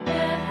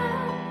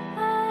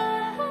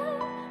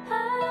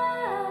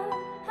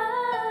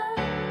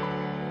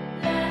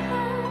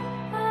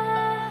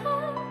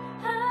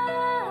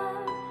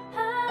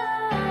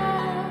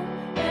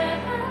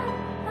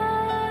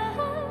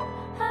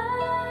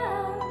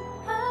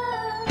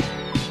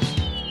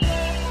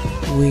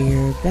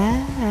We're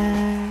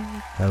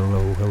back.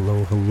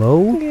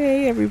 Hello.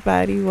 Hey,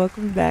 everybody.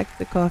 Welcome back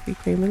to Coffee,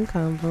 Cream, and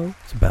Convo.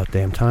 It's about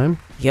damn time.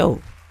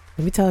 Yo,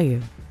 let me tell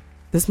you,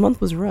 this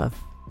month was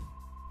rough.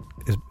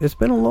 It's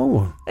been a long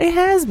one. It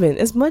has been.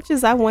 As much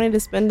as I wanted to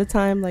spend the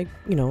time,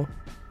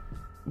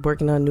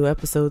 working on new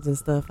episodes and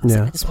stuff, I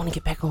said, I just want to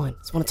get back on.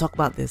 Just want to talk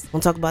about this.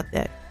 Want to talk about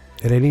that.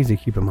 It ain't easy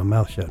keeping my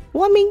mouth shut.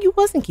 Well, I mean, you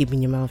wasn't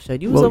keeping your mouth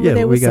shut. You was over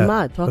there with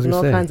Samad talking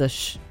all kinds of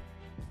shh.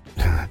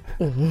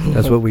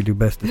 That's what we do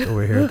best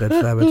over here at Dead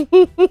Savage.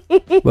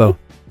 Well,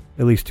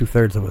 at least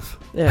 2/3 of us.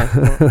 Yeah,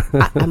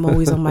 well, I'm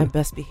always on my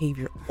best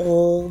behavior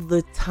all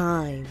the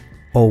time.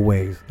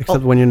 Always,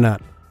 except when you're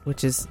not.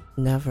 Which is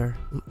never.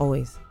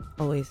 Always.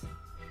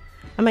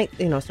 I might,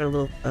 start a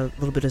little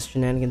bit of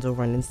shenanigans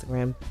over on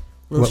Instagram.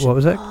 What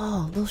was that?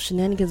 Oh, little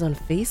shenanigans on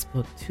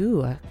Facebook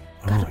too.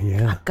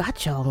 I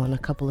got y'all on a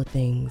couple of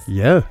things.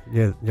 Yeah,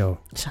 yo.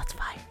 Shots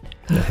fired.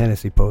 The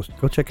Hennessy post.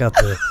 Go check out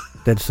the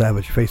Dead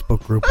Savage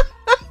Facebook group.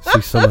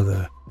 See some of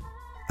the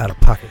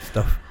out-of-pocket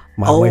stuff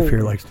my wife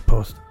here likes to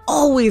post.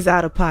 Always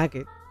out of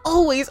pocket.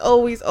 Always.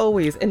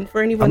 And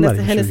for anyone that's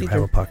a Hennessy drinker,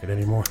 have a pocket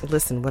anymore.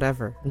 Listen,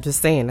 whatever. I'm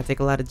just saying. I take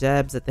a lot of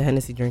jabs at the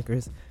Hennessy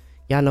drinkers.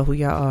 Y'all know who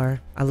y'all are.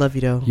 I love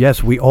you though.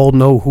 Yes, we all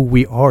know who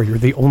we are. You're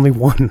the only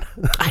one.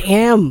 I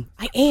am.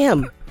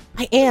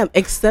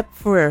 Except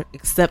for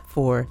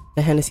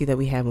the Hennessy that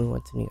we had when we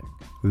went to New York.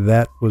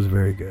 That was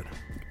very good.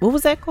 What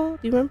was that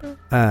called? Do you remember?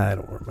 I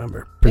don't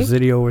remember.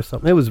 Presidio or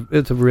something.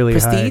 It's a really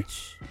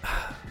Prestige?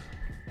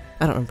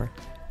 I don't remember.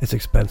 It's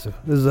expensive.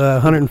 It was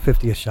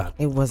 $150 a shot.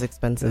 It was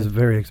expensive. It was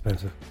very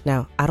expensive.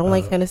 Now, I don't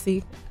like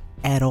Hennessy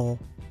at all.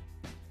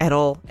 At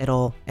all.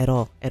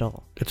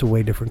 It's a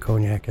way different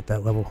cognac at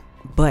that level.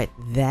 But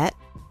that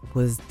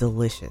was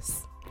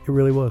delicious. It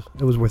really was.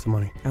 It was worth the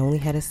money. I only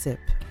had a sip.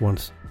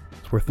 Once.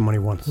 It's worth the money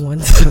once.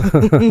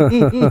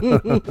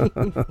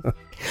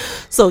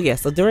 So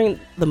during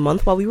the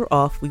month while we were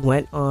off, we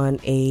went on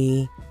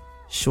a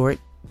short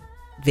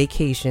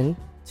vacation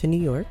to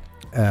New York.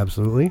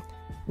 Absolutely.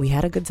 We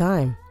had a good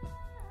time.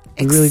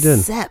 We really did.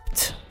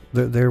 Except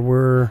there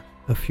were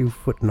a few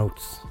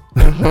footnotes.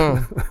 You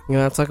want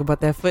to talk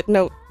about that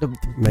footnote?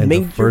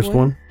 The first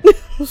one.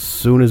 As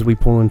soon as we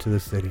pull into the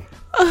city,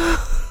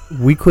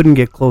 we couldn't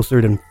get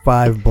closer than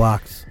 5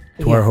 blocks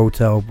to our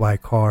hotel by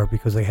car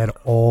because they had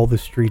all the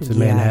streets in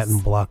Manhattan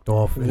blocked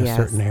off in a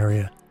certain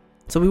area.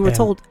 So we were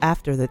told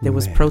after that there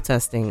was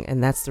protesting,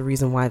 and that's the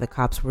reason why the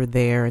cops were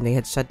there, and they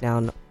had shut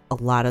down a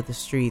lot of the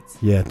streets.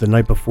 Yeah, the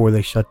night before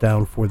they shut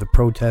down for the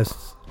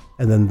protests,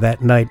 and then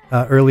that night,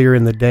 earlier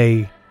in the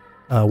day,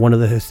 one of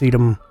the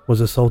Hasidim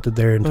was assaulted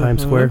there in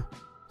Times Square,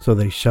 so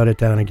they shut it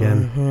down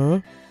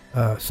again.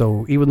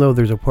 So even though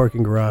there's a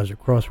parking garage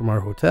across from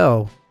our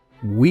hotel,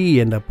 we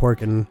end up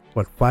parking,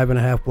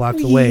 5.5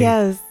 blocks away?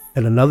 Yes.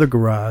 In another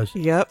garage.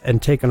 Yep.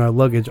 And taking our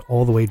luggage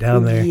all the way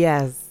down there.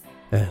 Yes.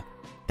 That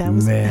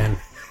was man.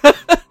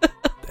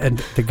 And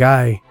the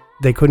guy,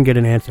 they couldn't get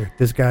an answer.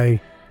 This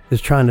guy is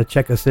trying to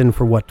check us in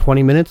for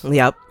 20 minutes?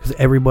 Yep. Because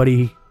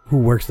everybody who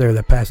works there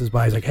that passes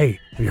by is like, hey,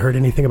 have you heard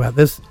anything about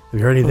this? Have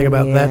you heard anything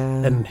about that?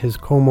 And his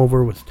comb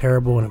over was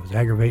terrible and it was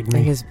aggravating me.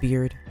 And his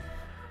beard.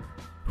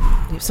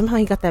 Somehow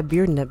he got that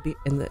beard in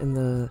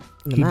the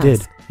he mask.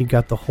 Did. He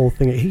got the whole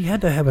thing. He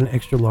had to have an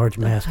extra large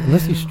mask.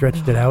 Unless he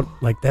stretched it out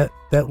like that.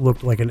 That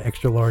looked like an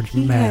extra large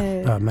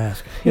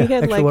mask. Yeah,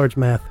 extra large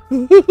math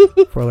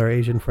for all our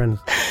Asian friends.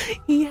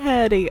 He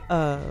had a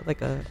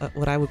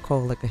what I would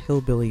call like a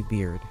hillbilly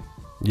beard.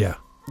 Yeah.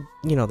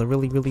 The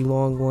really, really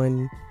long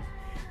one.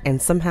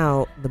 And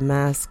somehow the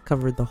mask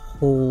covered the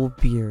whole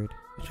beard.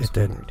 It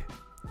did.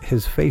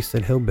 His face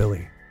said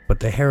hillbilly, but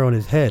the hair on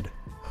his head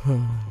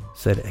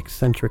said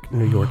eccentric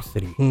New York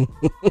City.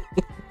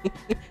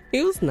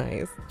 He was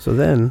nice. So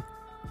then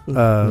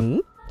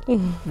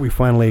we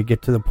finally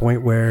get to the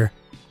point where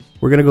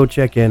we're going to go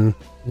check in,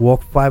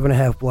 walk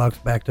 5.5 blocks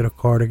back to the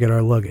car to get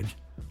our luggage,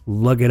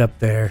 lug it up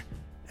there,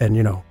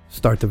 and,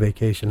 start the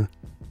vacation.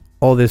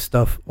 All this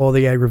stuff, all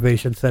the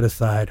aggravation set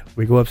aside.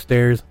 We go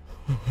upstairs,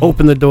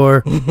 open the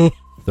door,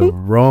 the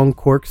wrong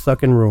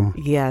cork-sucking room.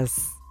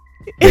 Yes.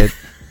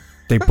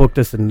 They booked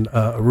us in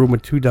a room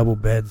with 2 double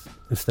beds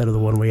instead of the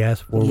one we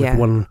asked for with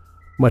one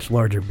much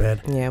larger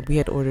bed. Yeah, we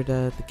had ordered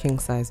the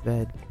king-size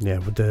bed. Yeah,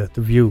 with the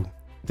view.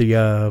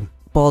 The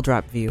ball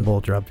drop view. The ball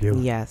drop view.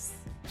 Yes.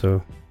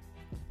 So,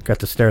 got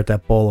to stare at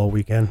that ball all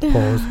weekend.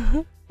 Pause.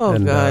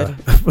 God.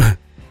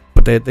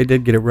 But they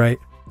did get it right.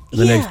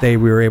 The next day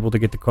we were able to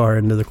get the car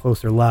into the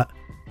closer lot.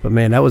 But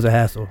man, that was a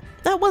hassle.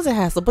 That was a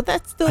hassle, but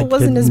that still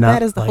wasn't as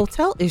bad as the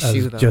hotel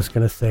issue, I was just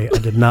going to say, I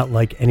did not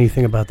like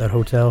anything about that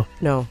hotel.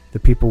 No. The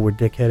people were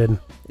dickheaded.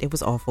 It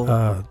was awful.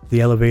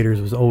 The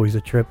elevators was always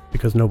a trip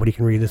because nobody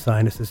can read the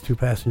sign. It says 2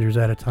 passengers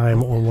at a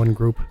time or one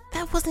group.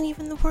 That wasn't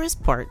even the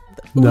worst part.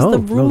 It was the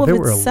room of there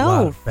itself. were a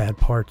lot of bad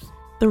parts.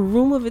 The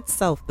room of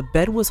itself. The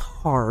bed was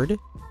hard.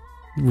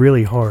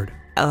 Really hard.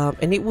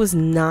 And it was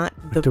not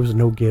there was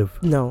no give.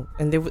 No,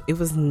 and it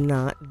was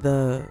not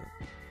the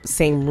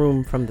same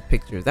room from the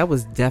pictures. That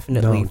was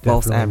definitely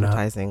false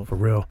advertising. Not, for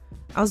real.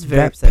 I was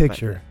very upset. That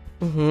picture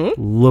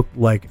looked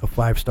like a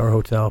 5-star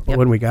hotel. But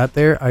when we got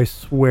there, I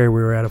swear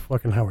we were at a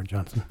fucking Howard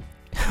Johnson.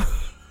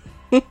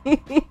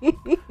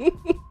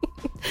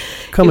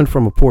 Coming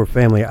from a poor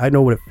family, I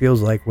know what it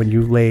feels like when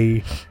you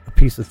lay a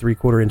piece of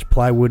 3/4-inch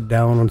plywood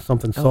down on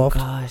something soft.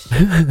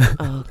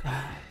 Oh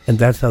gosh. And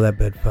that's how that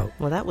bed felt.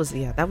 Well, that was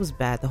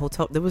bad. The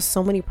hotel, there was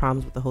so many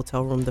problems with the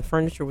hotel room. The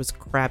furniture was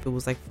crap. It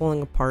was like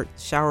falling apart.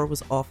 The shower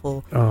was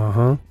awful.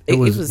 It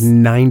was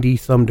 90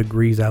 some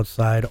degrees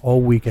outside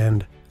all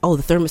weekend. Oh,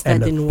 the thermostat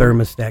didn't work. The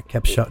thermostat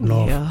kept shutting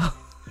off. Yeah.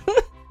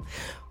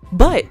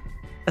 But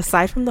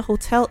aside from the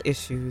hotel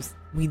issues,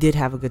 we did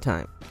have a good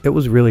time. It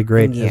was really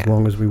great as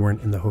long as we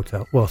weren't in the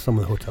hotel. Well, some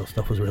of the hotel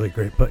stuff was really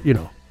great, but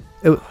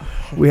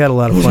we had a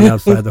lot of fun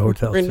outside the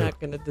hotel. We're not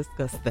going to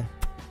discuss that.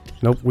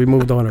 Nope, we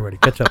moved on already.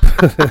 Catch up.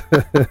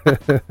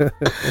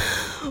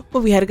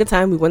 Well, we had a good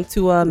time. We went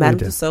to Madame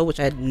Tussauds, which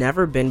I had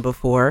never been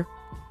before,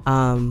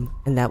 and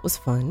that was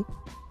fun.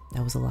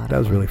 That was a lot of fun. That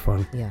was really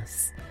fun.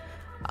 Yes.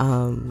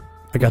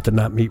 I got to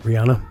not meet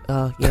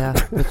Rihanna. Yeah,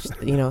 which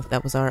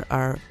that was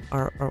our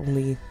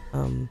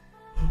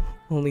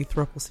only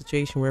throuple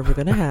situation we're ever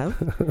gonna have.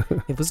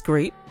 It was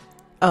great.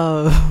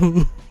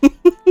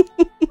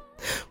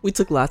 We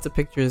took lots of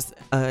pictures.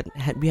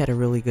 We had a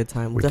really good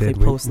time. We'll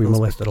definitely post those. We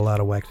molested a lot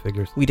of wax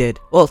figures. We did.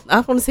 Well, I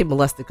don't want to say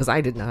molested because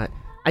I did not.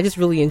 I just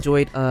really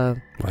enjoyed. I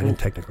didn't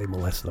technically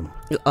molest them.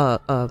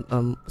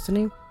 What's her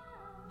name?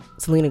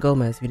 Selena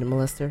Gomez. You didn't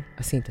molest her?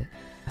 I seen it.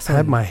 I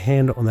had my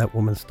hand on that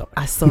woman's stomach.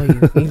 I saw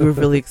you. You were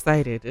really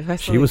excited.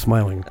 She was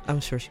smiling. I'm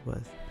sure she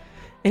was.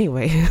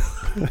 Anyway,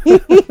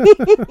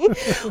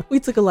 we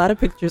took a lot of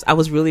pictures. I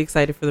was really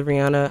excited for the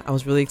Rihanna. I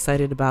was really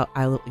excited about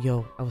I was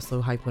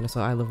so hyped when I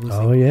saw I Love Lucy.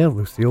 Oh yeah,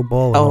 Lucille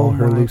Ball and all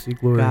her Lucy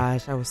glory.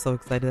 Gosh, I was so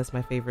excited. That's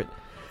my favorite.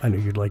 I knew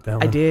you'd like that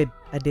one. I did.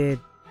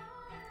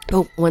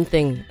 Oh, one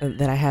thing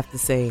that I have to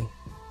say,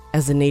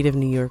 as a native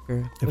New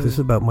Yorker, if this is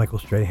about Michael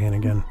Strahan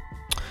again,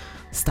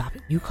 stop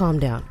it. You calm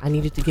down. I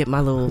needed to get my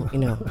little,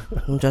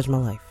 don't judge my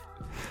life.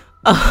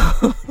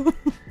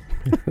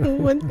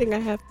 One thing I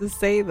have to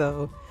say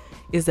though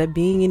is that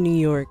being in New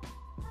York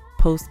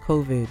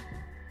post-COVID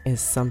is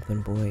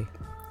something, boy.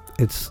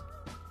 It's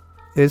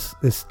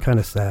kind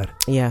of sad.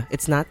 Yeah,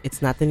 it's not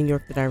the New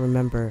York that I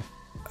remember.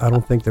 I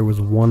don't think there was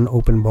one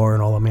open bar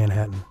in all of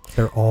Manhattan.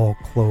 They're all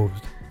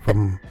closed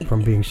from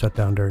being shut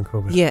down during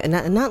COVID. Yeah,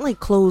 and not like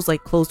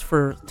closed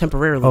for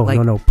temporarily.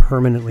 Oh, no,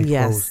 permanently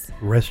closed.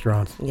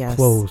 Restaurants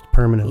closed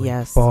permanently.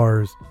 Yes.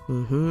 Bars.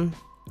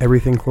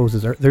 Everything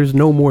closes. There's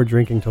no more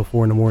drinking till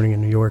 4 a.m.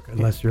 in New York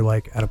unless you're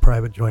like at a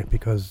private joint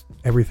because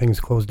everything's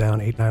closed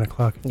down 8, 9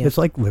 o'clock. Yep. It's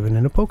like living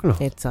in a Pocono.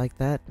 It's like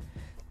that.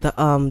 The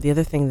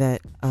other thing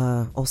that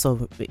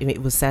also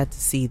it was sad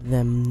to see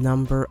the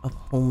number of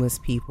homeless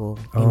people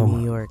in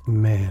New York.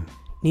 Man,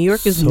 New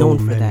York is known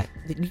for that.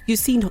 You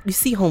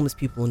see homeless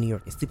people in New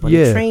York. They sleep on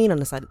the train on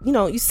the side.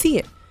 You see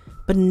it.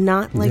 But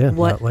not like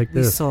what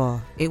we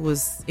saw. It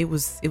was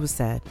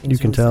sad. You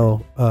can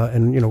tell,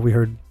 and we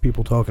heard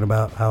people talking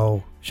about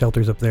how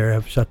shelters up there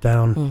have shut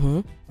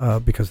down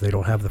because they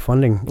don't have the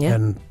funding. Yeah.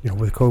 And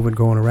with COVID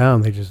going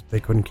around, they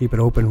couldn't keep it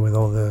open with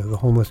all the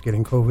homeless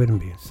getting COVID and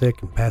being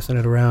sick and passing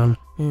it around.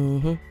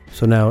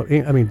 So now,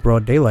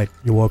 broad daylight,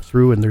 you walk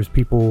through and there's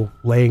people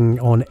laying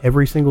on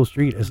every single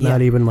street. It's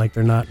not even like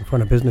they're not in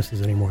front of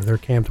businesses anymore. They're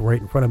camped right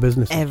in front of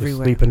businesses,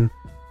 everywhere, just sleeping,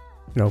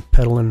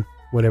 pedaling.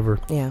 Whatever.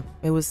 Yeah,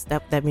 it was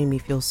that made me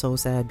feel so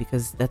sad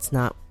because that's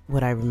not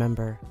what I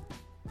remember.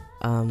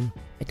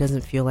 It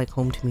doesn't feel like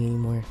home to me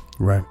anymore.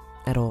 Right.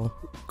 At all.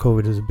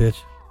 COVID is a bitch.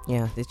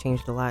 Yeah, it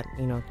changed a lot.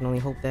 Can only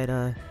hope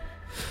that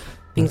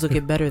things will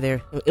get better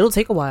there. It'll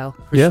take a while,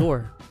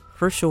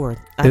 for sure.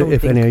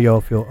 If any of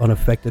y'all feel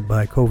unaffected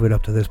by COVID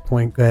up to this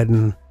point, go ahead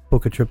and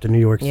book a trip to New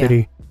York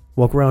City.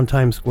 Walk around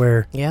Times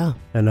Square. Yeah.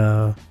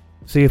 And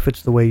see if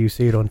it's the way you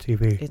see it on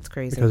TV. It's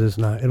crazy. Because it's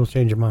not. It'll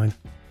change your mind.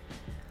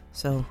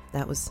 So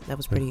that was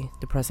pretty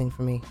depressing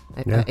for me.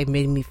 It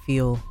made me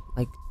feel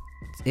like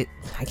it.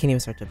 I can't even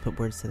start to put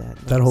words to that.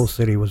 That whole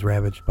city was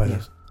ravaged by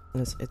this.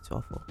 It's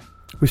awful.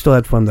 We still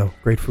had fun though.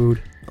 Great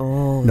food.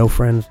 Oh. No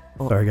friends.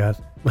 Oh. Sorry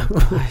guys. Gosh.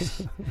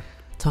 Let's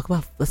talk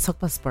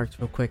about Sparks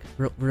real quick,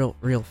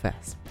 real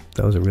fast.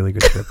 That was a really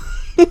good trip.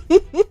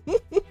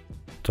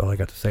 That's all I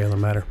got to say on the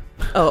matter.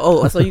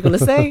 Oh, that's all you're gonna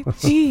say?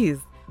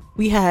 Jeez,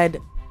 we had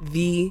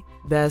the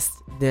best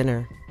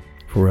dinner.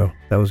 For real,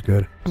 that was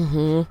good.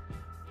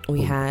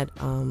 We had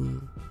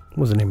what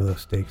was the name of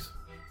those steaks?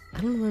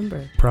 I don't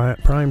remember.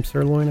 Prime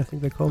sirloin, I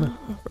think they called it.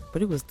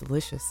 But it was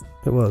delicious.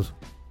 It was.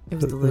 It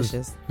was delicious. It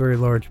was very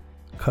large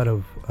cut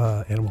of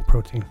animal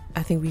protein.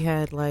 I think we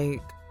had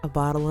like a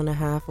bottle and a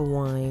half of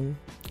wine.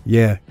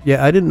 Yeah.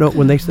 I didn't know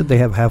when they said they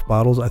have half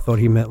bottles. I thought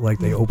he meant like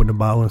they opened a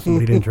bottle and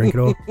somebody didn't drink it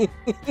all.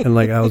 And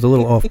like I was a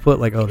little off put.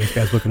 Like, oh, this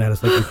guy's looking at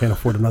us like we can't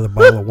afford another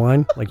bottle of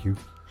wine. Like you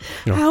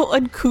know, how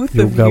uncouth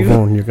of you.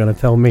 Galvon, you're gonna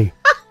tell me.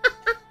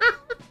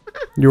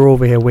 You're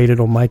over here waiting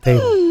on my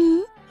table,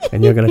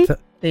 and you're gonna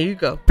there you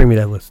go. Bring me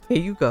that list. Here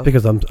you go.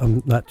 Because I'm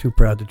not too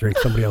proud to drink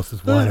somebody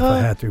else's wine if I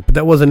had to. But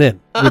that wasn't it.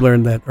 We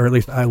learned that, or at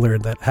least I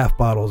learned that half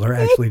bottles are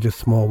actually just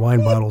small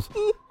wine bottles.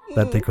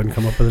 that they couldn't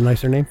come up with a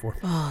nicer name for.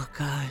 Oh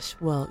gosh.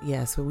 Well,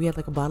 yeah. So we had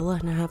like a bottle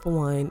and a half of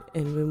wine,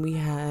 and when we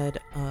had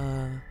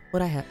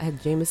I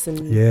had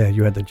Jameson. Yeah,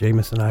 you had the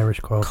Jameson Irish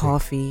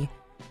coffee.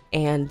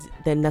 And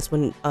then that's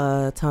when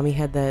Tommy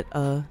had that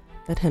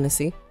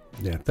Hennessy.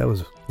 Yeah, that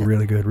was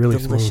really good, really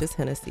delicious smooth.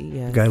 Hennessy.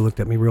 Yeah. The guy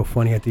looked at me real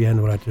funny at the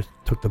end when I just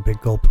took the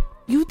big gulp.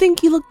 You think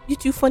he looked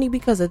at you funny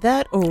because of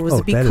that, or was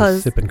it because that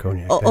is sipping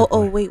cognac?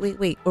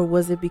 Wait, or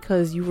was it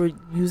because you were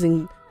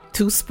using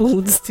 2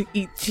 spoons to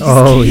eat cheesecake?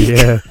 Oh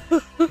yeah.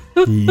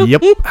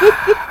 Yep.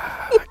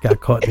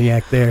 Got caught in the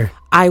act there.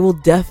 I will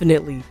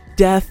definitely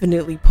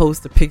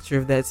post a picture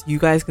of that so you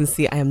guys can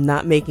see I am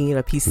not making it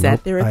up. He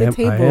sat there at the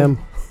table.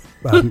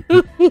 I'm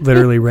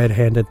literally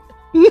red-handed.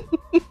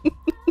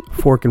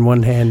 Fork in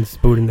one hand,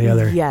 spoon in the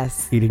other.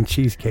 Yes. Eating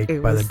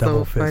cheesecake by the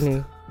double fist.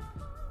 Funny.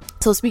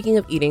 So speaking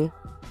of eating,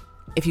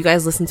 if you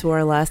guys listened to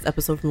our last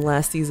episode from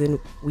last season,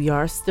 we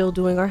are still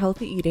doing our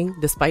healthy eating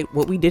despite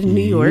what we did in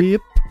New York.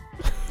 Yep.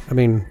 I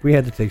mean, we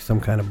had to take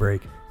some kind of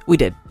break. We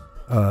did.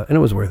 And it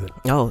was worth it.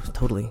 Oh,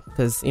 totally.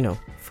 Because,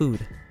 food,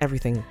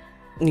 everything.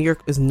 New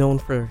York is known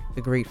for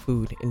the great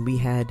food, and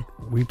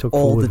we took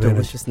all the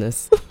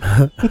deliciousness.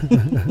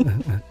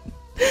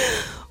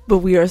 But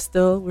we're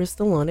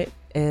still on it,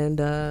 and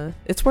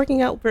it's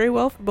working out very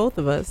well for both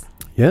of us.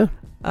 Yeah.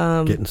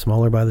 Getting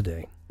smaller by the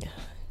day.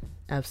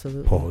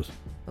 Absolutely. Pause.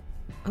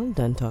 I'm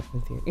done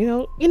talking to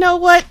you. You know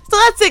what? So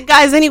that's it,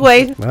 guys.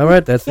 Anyway. All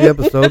right, that's the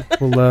episode.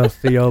 We'll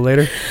see y'all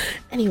later.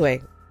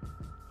 Anyway.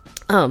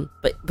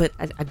 But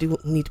I do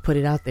need to put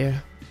it out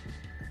there.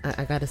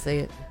 I gotta say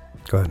it.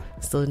 Go ahead.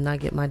 Still did not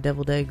get my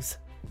deviled eggs.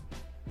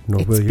 No,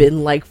 it's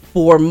been like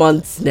 4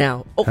 months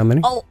now. Oh, how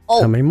many? Oh,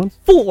 how many months?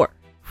 4.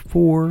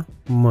 4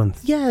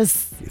 months.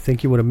 Yes. You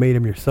think you would have made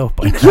them yourself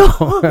by now?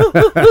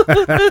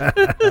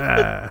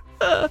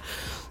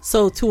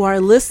 So to our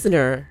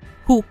listener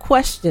who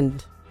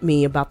questioned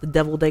me about the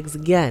deviled eggs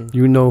again.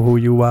 You know who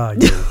you are.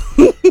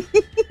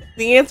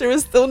 The answer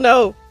is still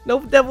no. No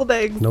deviled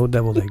eggs. No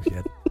deviled eggs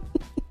yet.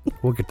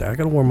 We'll get there. I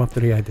gotta warm up to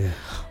the idea.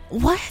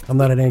 What? I'm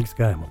not an eggs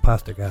guy. I'm a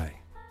pasta guy.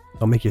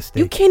 I'll make you a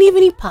steak. You can't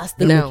even eat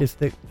pasta now. Make you a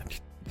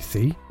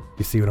steak.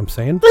 You see what I'm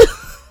saying?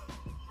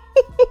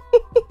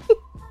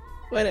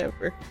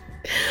 Whatever.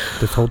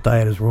 This whole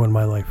diet has ruined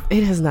my life.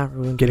 It has not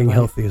ruined Getting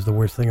healthy is the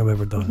worst thing I've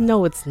ever done.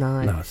 No, it's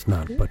not. No, it's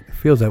not. But it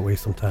feels that way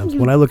sometimes.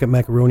 When I look at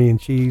macaroni and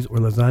cheese or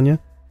lasagna,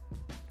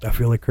 I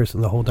feel like cursing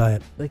the whole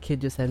diet. The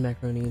kid just had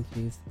macaroni and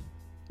cheese.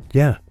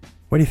 Yeah.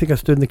 Why do you think I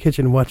stood in the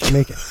kitchen and watched you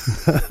make it?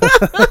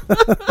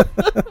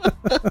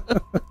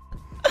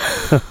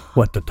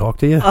 What, to talk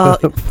to you?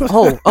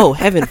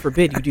 Heaven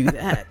forbid you do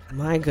that.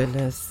 My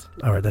goodness.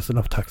 All right, that's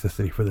enough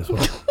toxicity for this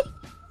one.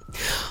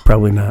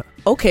 Probably not.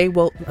 Okay,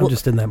 well... I'm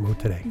just in that mood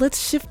today. Let's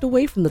shift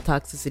away from the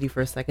toxicity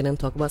for a second and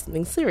talk about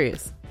something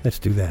serious. Let's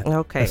do that.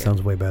 Okay. That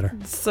sounds way better.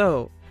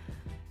 So,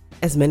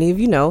 as many of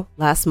you know,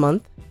 last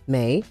month,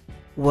 May,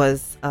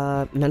 was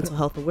Mental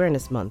Health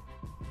Awareness Month.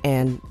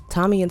 And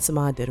Tommy and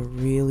Samad did a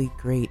really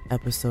great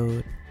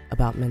episode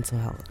about mental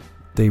health.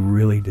 They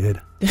really did.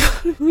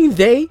 I mean,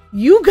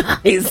 you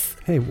guys.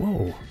 Hey,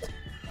 whoa.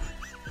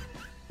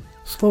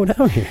 Slow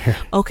down here.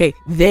 Okay,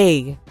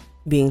 they,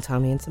 being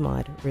Tommy and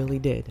Samad, really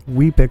did.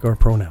 We pick our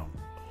pronoun.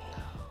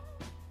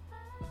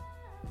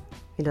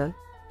 You done?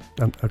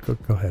 Go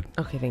ahead.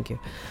 Okay, thank you.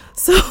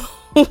 So,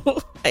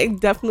 I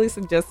definitely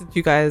suggest that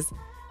you guys,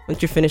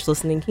 once you're finished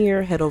listening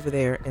here, head over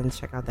there and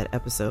check out that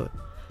episode.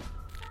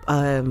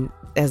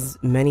 As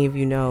many of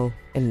you know,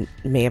 and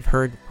may have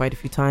heard quite a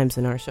few times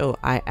in our show,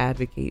 I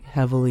advocate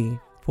heavily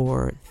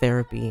for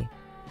therapy.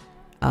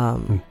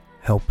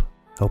 Help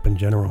in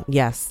general.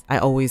 Yes, I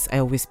always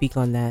speak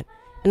on that.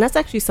 And that's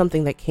actually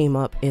something that came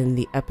up in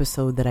the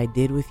episode that I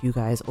did with you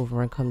guys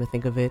over on Come to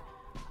Think of It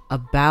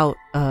about,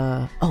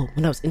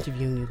 when I was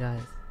interviewing you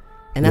guys.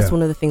 And that's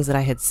one of the things that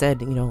I had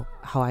said,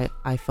 how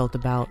I felt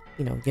about,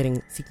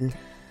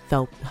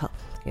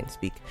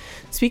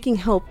 seeking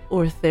help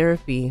or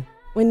therapy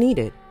when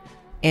needed.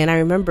 And I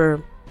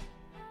remember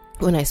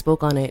when I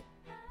spoke on it,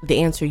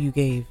 the answer you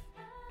gave,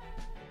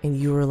 and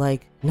you were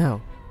like,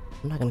 no,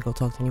 I'm not going to go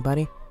talk to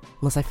anybody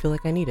unless I feel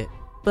like I need it.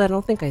 But I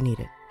don't think I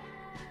need it.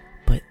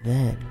 But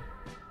then,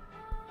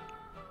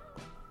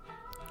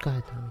 go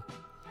ahead, Tommy.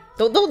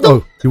 Don't.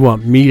 Oh, you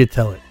want me to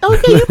tell it?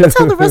 Okay, you can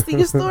tell the rest of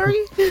your story.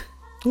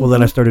 Well,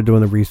 then I started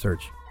doing the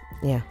research.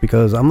 Yeah.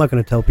 Because I'm not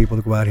going to tell people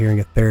to go out here and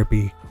get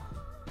therapy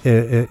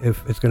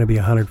if it's going to be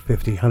 $150,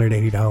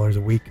 $180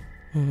 a week.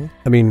 Mm-hmm.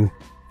 I mean,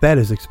 that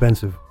is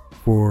expensive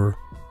for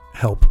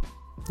help.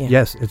 Yeah.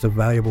 Yes, it's a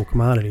valuable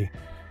commodity,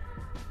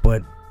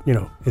 but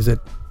is it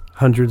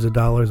hundreds of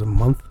dollars a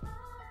month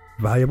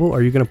valuable?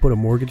 Are you going to put a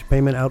mortgage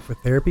payment out for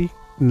therapy?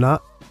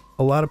 Not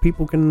a lot of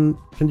people can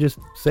just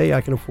say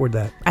I can afford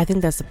that. I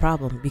think that's the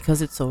problem,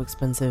 because it's so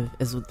expensive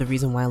is the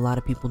reason why a lot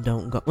of people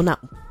don't go. Well, not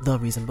the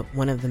reason, but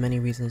one of the many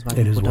reasons why it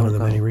people is don't go. one of the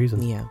many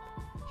reasons. Yeah.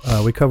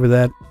 We cover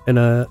that in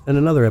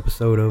another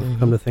episode of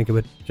Come to Think of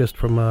It, just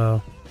from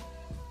about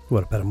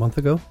a month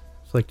ago.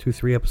 It's like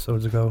 2-3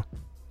 episodes ago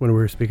when we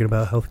were speaking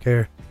about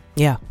healthcare.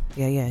 Yeah.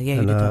 You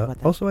did talk about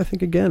that. Also, I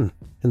think, again,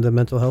 in the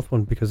mental health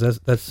one, because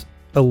that's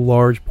a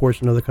large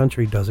portion of the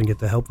country doesn't get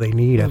the help they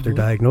need after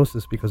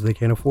diagnosis because they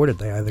can't afford it.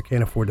 They either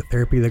can't afford the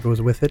therapy that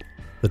goes with it,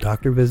 the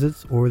doctor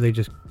visits, or they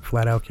just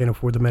flat out can't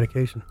afford the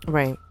medication.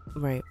 Right.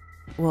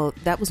 Well,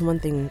 that was one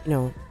thing,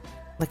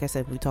 like I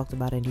said, we talked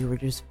about it, and you were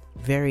just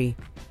very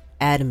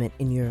adamant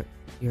in your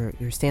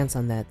stance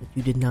on that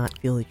you did not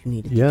feel that you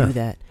needed to do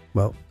that.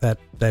 Well,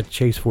 that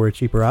chase for a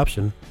cheaper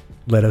option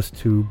led us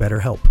to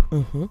BetterHelp.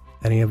 Mm-hmm.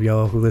 Any of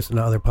y'all who listen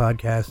to other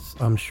podcasts,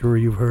 I'm sure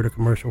you've heard a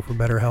commercial for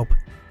BetterHelp.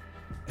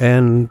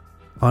 And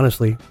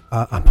honestly,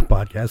 I'm a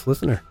podcast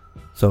listener.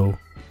 So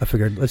I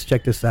figured, let's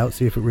check this out,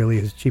 see if it really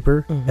is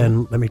cheaper. Mm-hmm.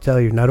 And let me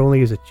tell you, not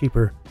only is it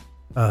cheaper,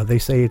 they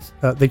say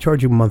they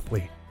charge you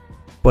monthly,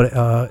 but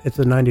it's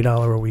a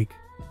 $90 a week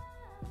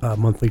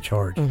monthly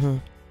charge. Mm-hmm.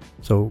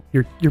 So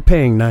you're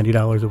paying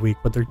 $90 a week,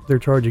 but they're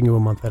charging you a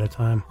month at a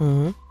time.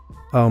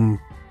 Mm-hmm.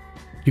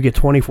 You get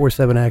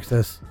 24/7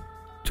 access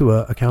to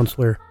a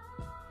counselor.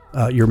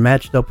 You're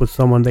matched up with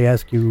someone. They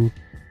ask you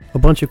a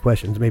bunch of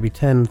questions, maybe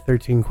 10,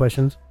 13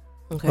 questions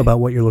about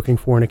what you're looking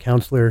for in a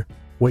counselor,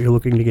 what you're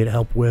looking to get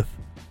help with.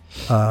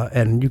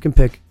 And you can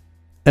pick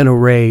an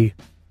array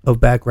of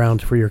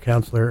backgrounds for your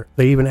counselor.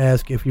 They even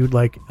ask if you'd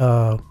like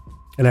an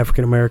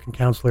African-American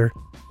counselor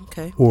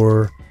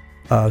or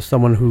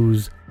someone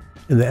who's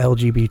in the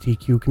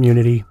LGBTQ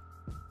community.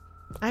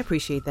 I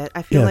appreciate that.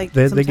 I feel like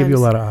they give you a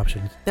lot of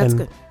options. That's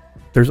good.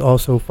 There's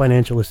also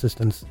financial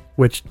assistance,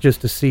 which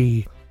just to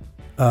see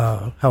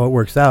how it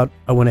works out,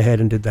 I went ahead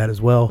and did that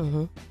as well.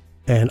 Mm-hmm.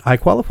 And I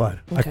qualified.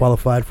 I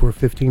qualified for a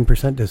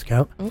 15%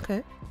 discount.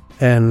 Okay.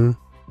 And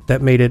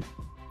that made it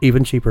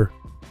even cheaper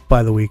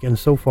by the week. And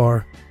so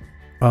far,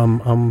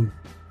 I'm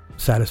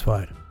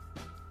satisfied.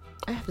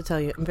 I have to tell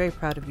you, I'm very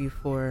proud of you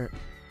for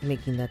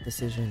making that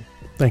decision.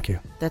 Thank you.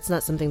 That's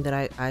not something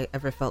that I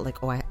ever felt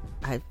like, I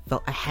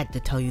felt I had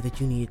to tell you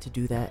that you needed to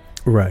do that.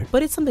 Right.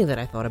 But it's something that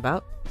I thought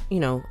about.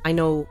 I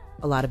know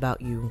a lot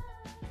about you,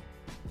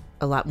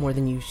 a lot more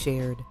than you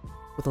shared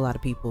with a lot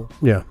of people.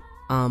 Yeah.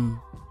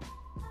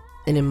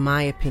 And in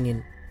my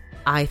opinion,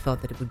 I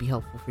thought that it would be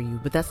helpful for you,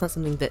 but that's not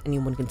something that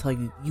anyone can tell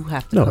you. You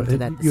have to come to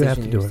that decision you have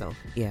to do yourself.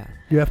 Yeah.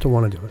 You have to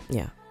want to do it.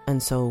 Yeah.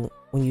 And so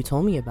when you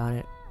told me about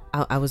it,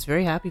 I was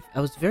very happy.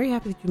 I was very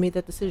happy that you made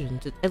that decision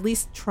to at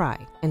least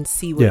try and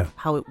see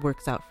how it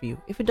works out for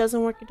you. If it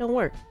doesn't work, it don't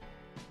work.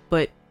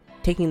 But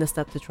taking the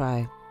step to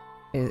try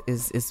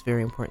is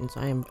very important.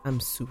 So I'm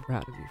super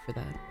proud of you for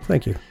that.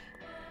 Thank you.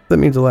 That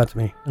means a lot to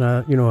me. And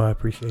I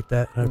appreciate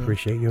that. I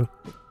appreciate you.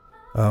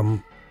 A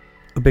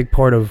big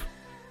part of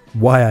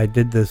why I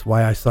did this,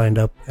 why I signed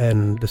up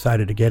and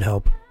decided to get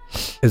help,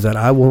 is that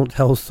I won't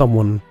tell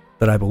someone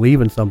that I believe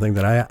in something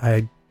that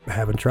I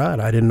haven't tried.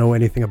 I didn't know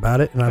anything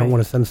about it, and I don't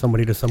want to send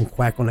somebody to some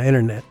quack on the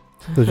internet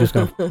who's just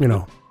going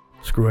to,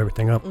 screw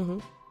everything up. Mm-hmm.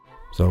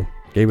 So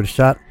gave it a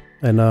shot,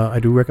 and I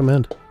do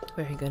recommend.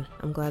 Very good.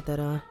 I'm glad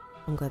that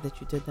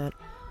you did that.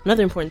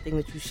 Another important thing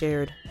that you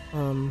shared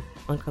on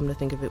Come to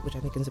Think of It, which I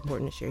think is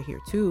important to share here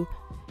too,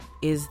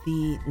 is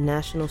the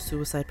National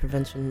Suicide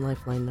Prevention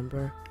Lifeline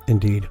number.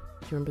 Indeed. Do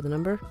you remember the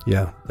number?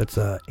 Yeah, that's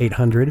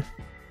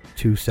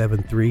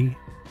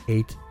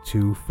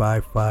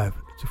 800-273-8255.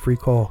 It's a free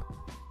call.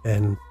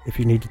 And if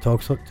you need to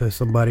talk to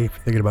somebody, if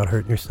you're thinking about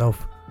hurting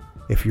yourself,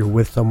 if you're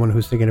with someone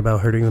who's thinking about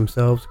hurting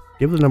themselves,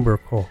 give the number a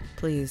call.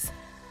 Please.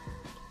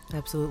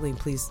 Absolutely.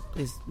 Please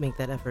make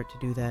that effort to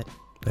do that.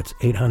 That's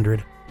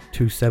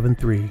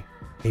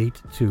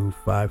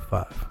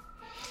 800-273-8255.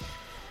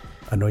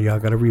 I know y'all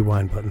got a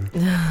rewind button,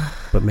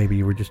 but maybe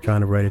you were just trying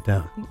to write it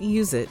down.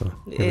 Use it.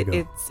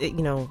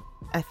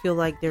 I feel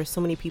like there's so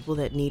many people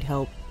that need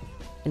help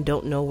and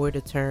don't know where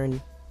to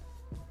turn.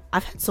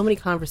 I've had so many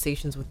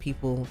conversations with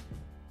people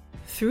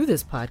through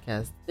this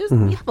podcast.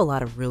 We have a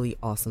lot of really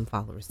awesome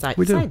followers.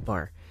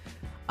 Sidebar.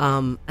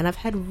 And I've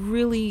had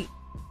really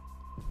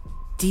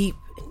deep,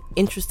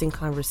 interesting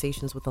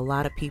conversations with a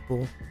lot of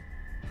people.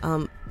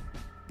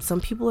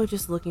 Some people are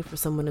just looking for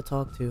someone to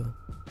talk to.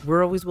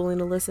 We're always willing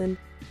to listen,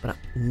 but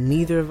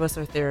neither of us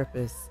are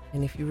therapists.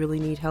 And if you really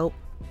need help,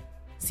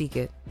 seek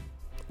it.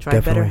 Try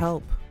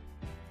BetterHelp.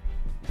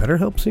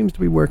 BetterHelp seems to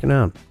be working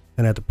out.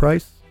 And at the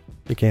price,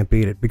 you can't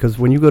beat it. Because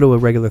when you go to a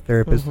regular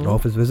therapist at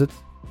office visits,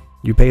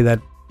 you pay that,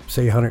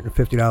 say,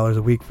 $150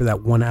 a week for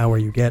that 1 hour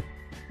you get.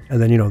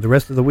 And then, the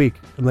rest of the week,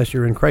 unless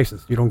you're in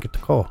crisis, you don't get to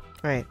call.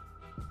 Right.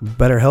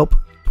 BetterHelp,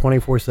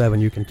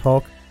 24/7. You can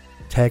talk,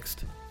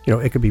 text.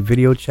 It could be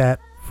video chat,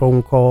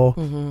 phone call,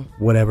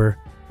 whatever.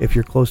 If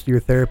you're close to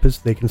your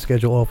therapist, they can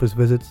schedule office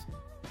visits.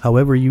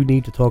 However you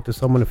need to talk to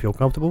someone to feel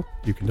comfortable,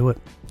 you can do it.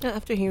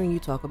 After hearing you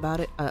talk about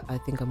it, I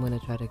think I'm going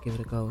to try to give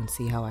it a go and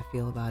see how I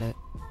feel about it.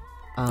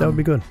 That would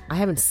be good. I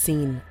haven't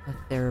seen a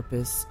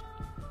therapist,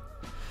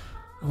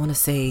 I want to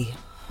say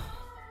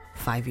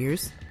 5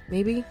 years,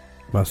 maybe.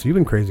 Wow, so you've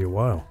been crazy a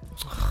while.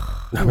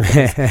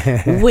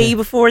 Way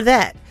before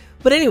that.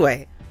 But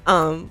anyway,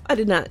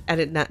 I've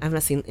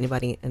not seen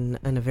anybody in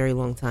a very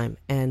long time.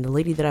 And the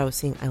lady that I was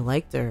seeing, I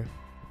liked her,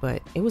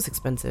 but it was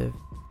expensive.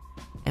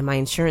 And my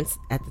insurance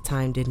at the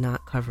time did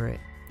not cover it.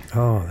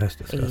 Oh, that's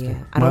disgusting.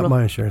 Yeah, I don't know.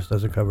 My insurance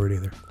doesn't cover it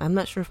either. I'm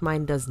not sure if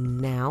mine does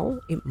now.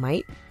 It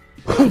might,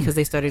 because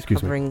they started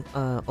Excuse covering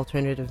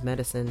alternative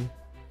medicine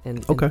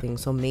and Okay.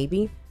 things. So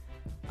maybe.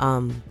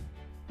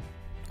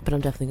 But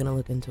I'm definitely gonna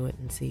look into it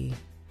and see.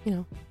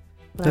 What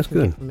That's I can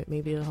get good. from it.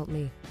 Maybe it'll help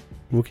me.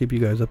 We'll keep you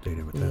guys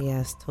updated with that.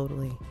 Yes,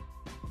 totally.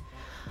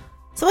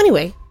 So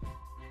anyway,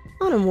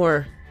 on a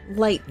more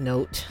light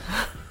note,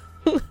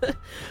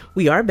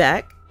 we are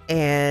back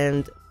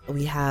and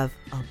we have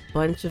a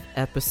bunch of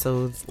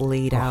episodes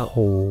laid out.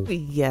 Whole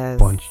Yes.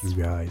 bunch, you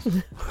guys.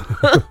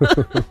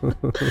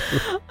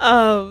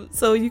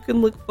 So you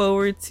can look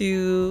forward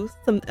to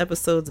some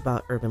episodes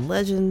about urban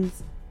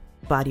legends,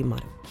 body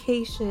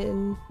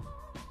modification,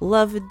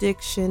 love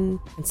addiction,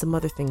 and some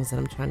other things that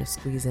I'm trying to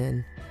squeeze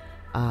in.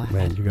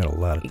 Man, you got a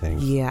lot of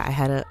things. Yeah, I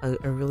had a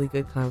really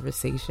good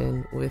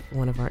conversation with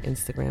one of our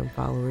Instagram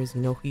followers.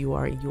 You know who you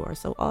are. You are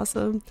so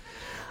awesome.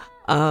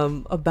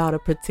 About a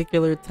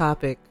particular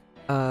topic.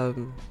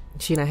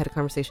 She and I had a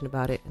conversation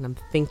about it, and I'm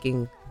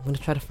thinking I'm going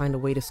to try to find a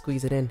way to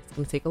squeeze it in. It's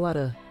going to take a lot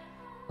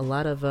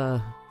of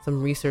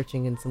some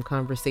researching and some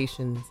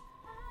conversations.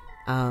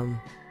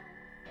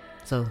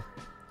 So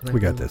We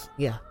got this.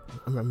 Yeah,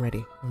 I'm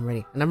ready.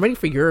 And I'm ready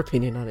for your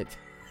opinion on it.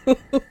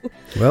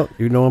 Well,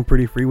 you know I'm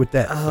pretty free with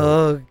that. So.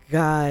 Oh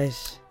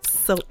gosh.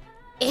 So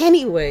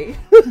anyway.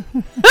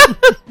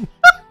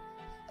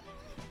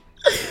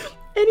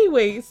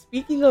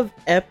 Speaking of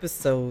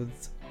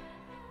episodes,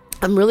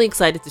 I'm really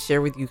excited to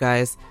share with you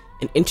guys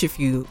an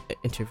interview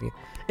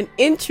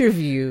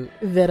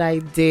that I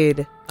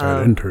did.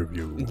 An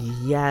interview.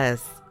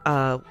 Yes.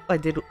 I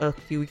did a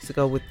few weeks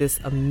ago with this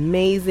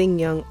amazing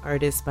young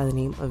artist by the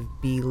name of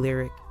B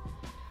Lyric.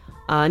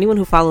 Anyone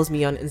who follows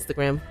me on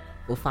Instagram,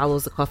 who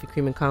follows the Coffee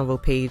Cream and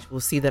Convo page, will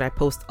see that I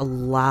post a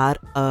lot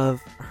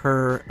of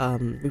her,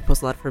 we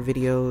post a lot of her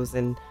videos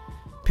and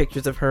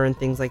pictures of her and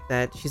things like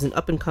that. She's an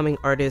up and coming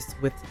artist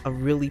with a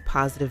really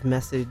positive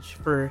message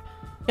for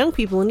young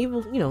people and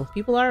even,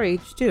 people our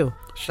age too.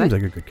 Seems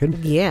like a good kid.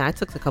 Yeah, I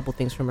took a couple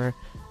things from her.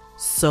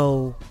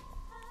 So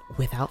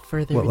without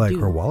further ado. Like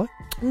her wallet?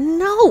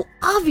 No,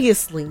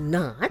 obviously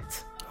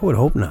not. I would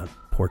hope not.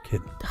 Poor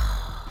kid.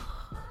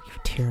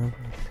 You're terrible.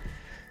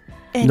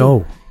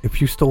 No, if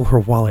you stole her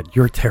wallet,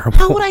 you're terrible.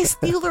 How would I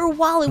steal her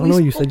wallet? I don't know,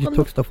 you said you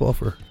took stuff off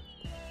her.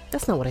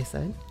 That's not what I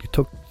said. You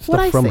took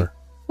stuff from her.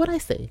 What'd I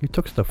say? You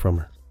took stuff from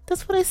her.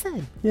 That's what I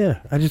said. Yeah,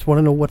 I just want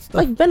to know what stuff.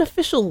 Like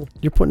beneficial.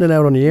 You're putting it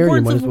out on the air. You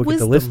Words might as of well get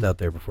the wisdom. list out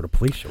there before the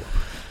police show up.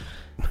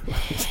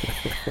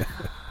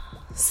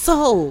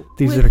 So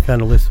These are the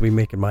kind of lists we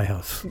make in my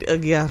house.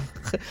 Yeah,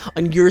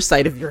 on your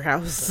side of your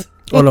house.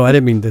 Oh no, I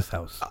didn't mean this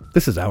house.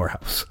 This is our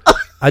house.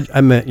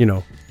 I meant,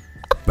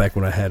 back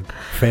when I had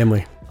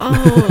family.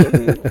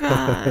 Oh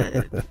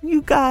God,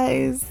 you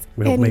guys.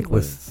 We don't make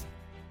lists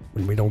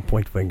when we don't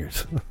point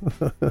fingers.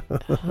 I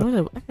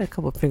got a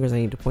couple of fingers I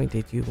need to point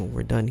at you when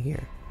we're done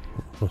here.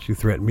 Don't you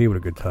threaten me with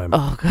a good time.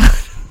 Oh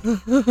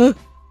God.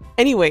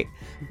 Anyway,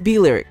 B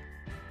Lyric,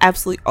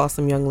 absolutely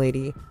awesome young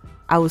lady.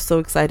 I was so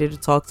excited to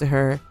talk to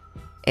her,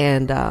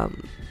 and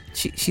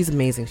she's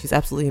amazing. She's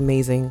absolutely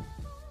amazing.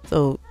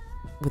 So,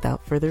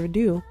 without further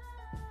ado,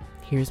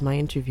 here's my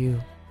interview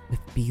with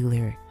B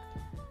Lyric.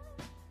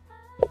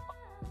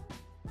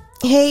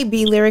 Hey,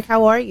 B Lyric,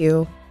 how are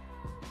you?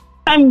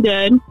 I'm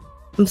good.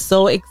 I'm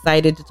so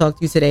excited to talk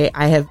to you today.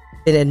 I have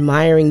been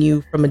admiring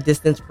you from a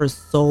distance for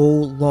so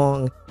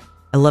long.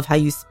 I love how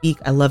you speak.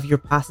 I love your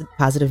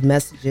positive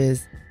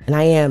messages, and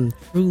I am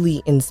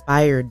truly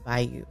inspired by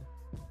you.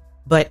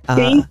 But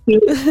Thank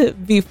you.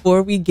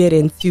 Before we get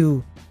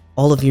into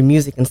all of your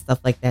music and stuff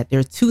like that, there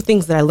are two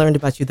things that I learned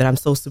about you that I'm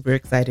so super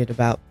excited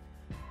about.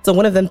 So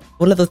one of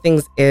the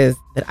things is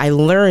that I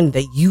learned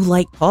that you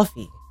like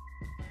coffee.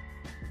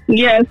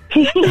 Yes.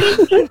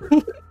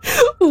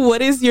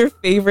 What is your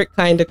favorite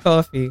kind of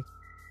coffee?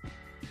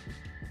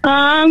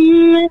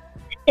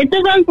 It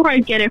depends where I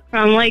get it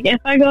from. Like, if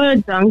I go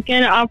to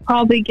Dunkin', I'll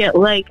probably get,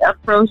 like, a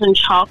frozen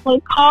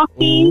chocolate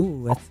coffee.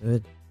 Ooh, that's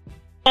good.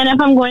 And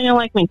if I'm going to,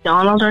 like,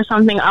 McDonald's or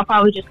something, I'll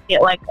probably just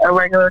get, like, a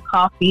regular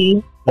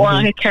coffee or,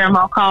 like, a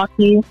caramel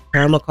coffee.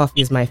 Caramel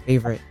coffee is my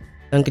favorite.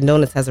 Dunkin'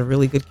 Donuts has a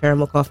really good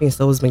caramel coffee, and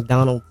so does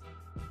McDonald's.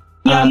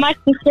 Yeah, my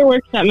sister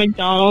works at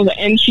McDonald's,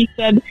 and she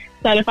said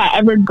that if I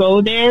ever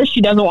go there,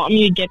 she doesn't want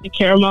me to get the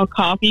caramel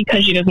coffee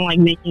because she doesn't like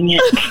making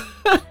it.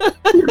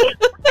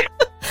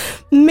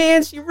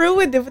 Man, she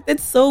ruined it, but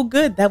that's so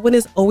good. That one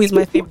is always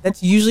my favorite.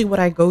 That's usually what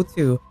I go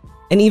to.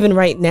 And even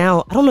right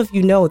now, I don't know if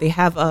you know, they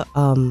have a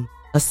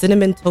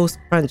cinnamon toast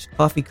crunch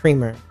coffee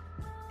creamer.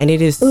 And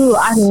it is... Ooh,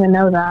 I didn't even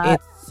know that.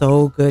 It's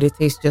so good. It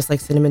tastes just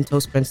like cinnamon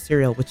toast crunch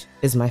cereal, which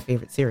is my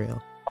favorite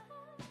cereal.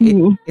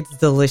 It's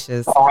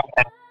delicious.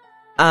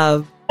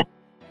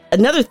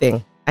 Another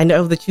thing, I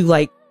know that you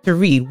like to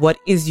read. What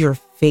is your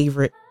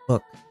favorite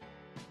book?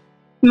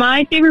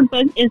 My favorite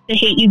book is The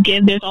Hate You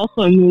Give. There's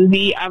also a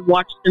movie. I've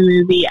watched the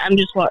movie. I'm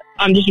just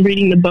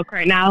reading the book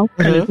right now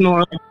because it's more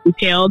like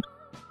detailed.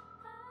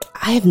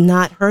 I have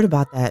not heard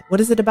about that.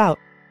 What is it about?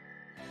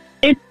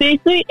 It's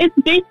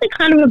basically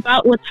kind of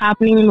about what's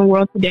happening in the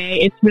world today.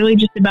 It's really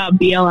just about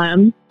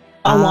BLM.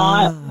 a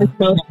lot. Like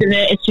most of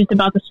it, it's just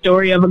about the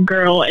story of a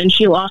girl, and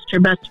she lost her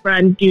best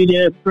friend due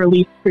to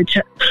police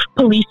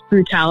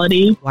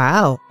brutality.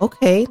 Wow.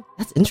 Okay.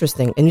 That's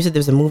interesting. And you said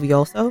there's a movie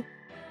also?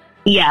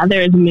 Yeah,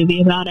 there is a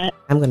movie about it.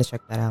 I'm going to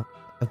check that out.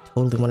 I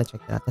totally want to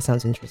check that out. That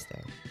sounds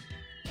interesting.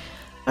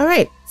 All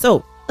right.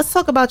 So let's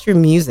talk about your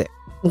music.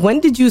 When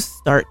did you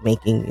start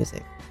making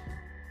music?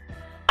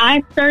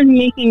 I started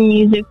making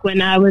music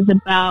when I was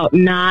about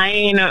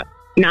nine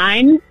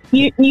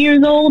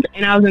years old,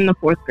 and I was in the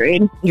 4th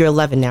grade. You're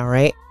 11 now,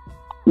 right?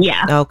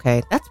 Yeah.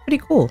 Okay. That's pretty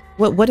cool.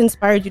 What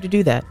inspired you to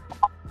do that?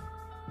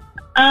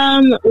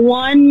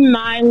 One,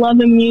 my love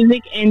of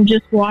music and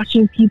just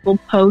watching people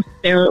post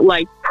their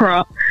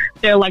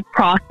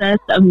process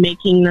of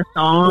making the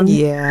song.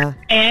 Yeah.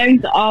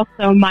 And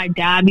also my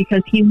dad,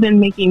 because he's been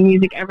making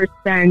music ever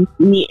since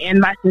me and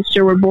my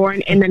sister were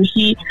born. And then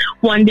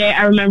one day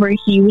I remember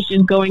he was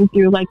just going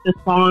through like the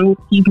songs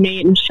he's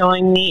made and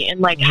showing me,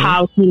 and like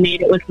how he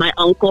made it with my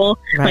uncle.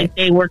 Right. Like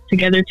they worked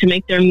together to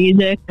make their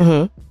music.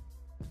 Mm-hmm.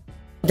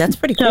 That's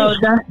pretty cool.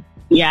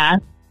 Yeah.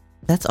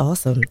 That's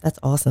awesome. That's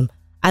awesome.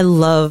 I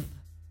love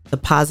the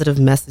positive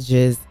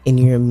messages in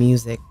your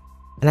music.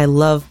 And I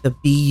love the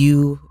be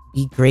you,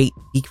 be great,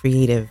 be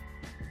creative.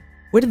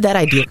 Where did that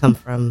idea come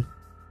from?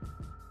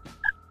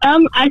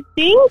 I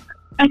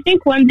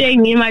think one day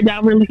me and my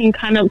dad were looking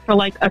kind of for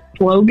like a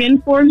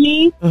slogan for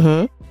me.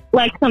 Mm-hmm.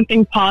 Like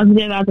something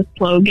positive as a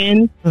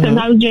slogan. Because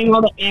I was doing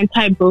all the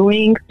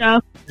anti-bullying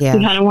stuff. Yeah.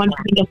 We kind of wanted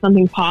to think of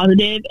something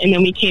positive, and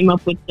then we came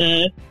up with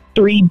the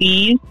 3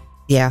 Bs.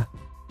 Yeah.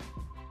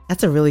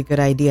 That's a really good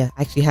idea.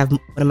 I actually have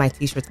one of my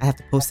t-shirts. I have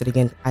to post it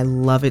again. I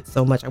love it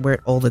so much. I wear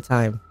it all the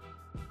time.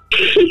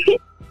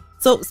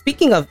 So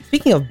speaking of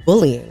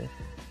bullying,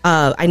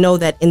 I know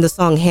that in the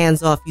song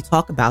Hands Off, you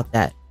talk about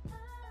that.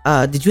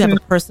 Did you have a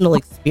personal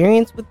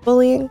experience with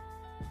bullying?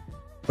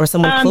 Or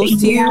someone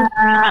close to you?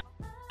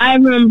 I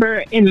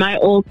remember in my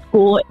old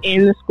school,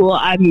 in the school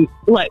I'm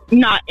like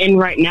not in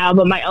right now,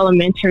 but my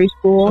elementary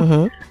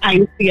school, I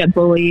used to get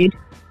bullied.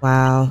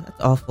 Wow,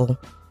 that's awful.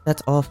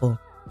 That's awful.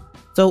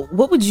 So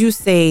what would you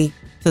say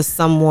to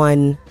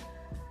someone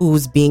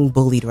who's being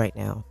bullied right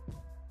now?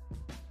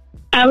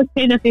 I would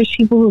say that there's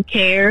people who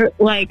care.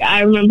 Like,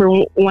 I remember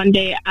one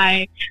day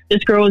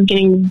this girl was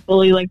getting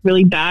bullied like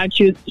really bad.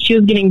 She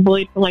was getting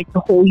bullied for like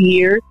the whole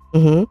year.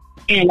 Mm-hmm.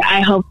 And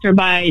I helped her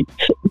by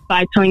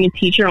telling a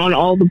teacher on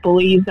all the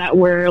bullies that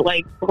were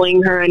like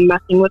bullying her and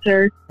messing with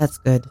her. That's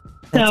good.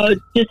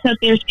 Just that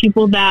there's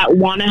people that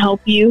want to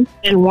help you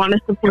and want to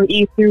support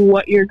you through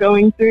what you're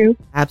going through.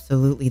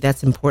 Absolutely.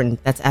 That's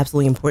important. That's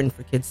absolutely important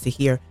for kids to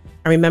hear.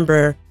 I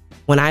remember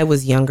when I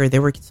was younger,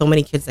 there were so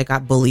many kids that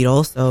got bullied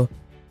also.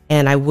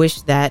 And I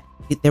wish that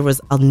there was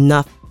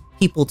enough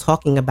people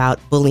talking about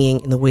bullying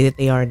in the way that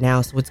they are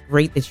now. So it's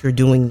great that you're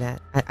doing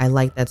that. I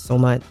like that so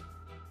much.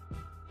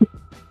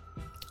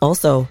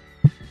 Also,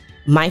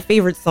 my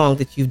favorite song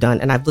that you've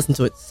done, and I've listened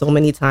to it so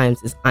many times,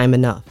 is I'm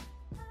Enough.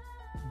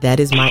 That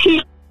is my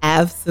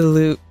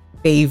absolute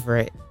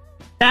favorite.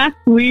 That's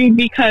weird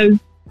because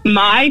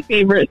my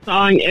favorite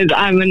song is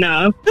I'm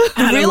Enough.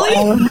 Really?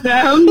 All of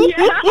them.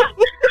 Yeah.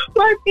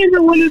 My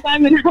favorite one is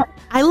I'm Enough.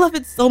 I love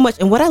it so much.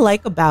 And what I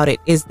like about it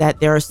is that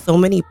there are so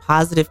many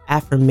positive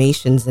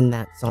affirmations in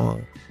that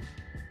song.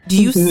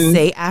 Do you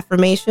say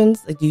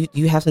affirmations? Like, do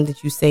you have something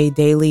that you say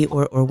daily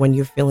or when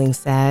you're feeling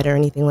sad or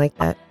anything like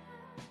that?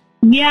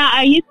 Yeah,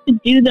 I used to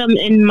do them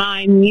in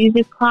my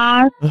music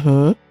class.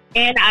 Mm-hmm.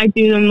 And I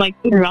do them like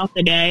throughout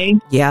the day.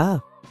 Yeah.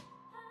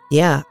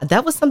 Yeah.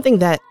 That was something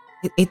that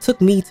it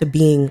took me to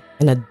being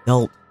an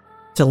adult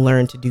to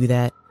learn to do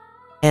that.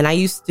 And I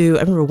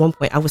remember at one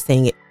point I was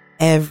saying it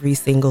every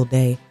single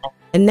day.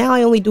 And now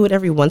I only do it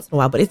every once in a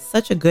while. But it's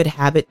such a good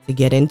habit to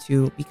get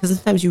into because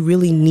sometimes you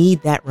really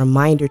need that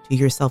reminder to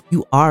yourself.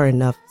 You are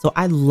enough. So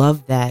I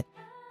love that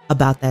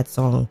about that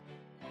song.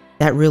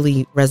 That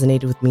really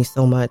resonated with me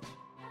so much.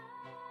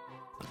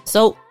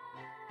 So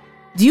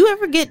do you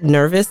ever get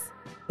nervous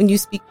when you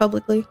speak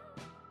publicly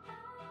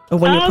or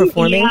when you're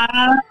performing?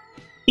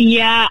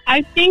 Yeah,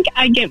 I think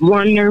I get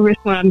more nervous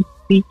when I'm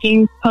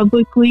speaking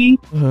publicly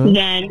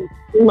than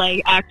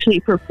like actually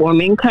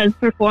performing, because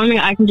performing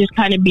I can just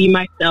kind of be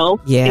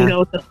myself and go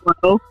with the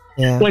flow.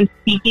 Yeah. When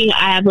speaking,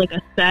 I have like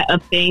a set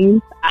of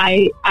things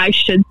I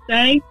should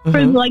say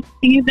for like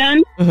the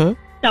event. So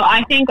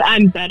I think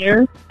I'm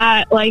better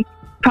at like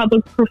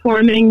public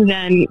performing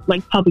than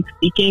like public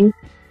speaking.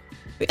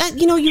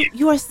 You know,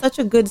 you are such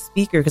a good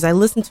speaker because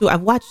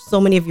I've watched so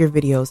many of your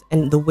videos,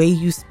 and the way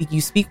you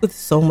speak with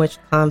so much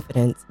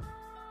confidence.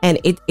 And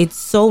it's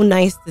so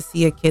nice to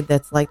see a kid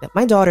that's like that.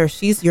 My daughter,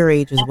 she's your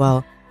age as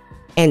well.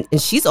 And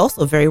she's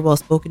also very well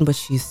spoken, but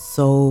she's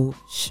so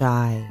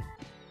shy.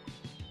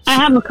 I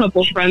have a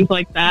couple friends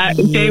like that.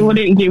 Yeah. They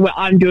wouldn't do what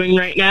I'm doing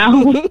right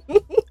now.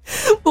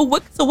 But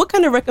what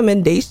kind of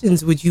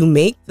recommendations would you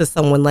make to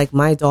someone like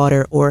my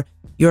daughter or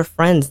your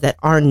friends that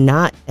are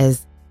not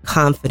as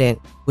confident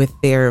with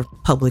their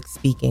public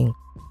speaking?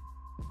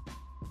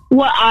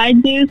 what I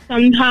do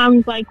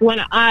sometimes, like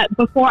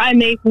before I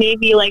make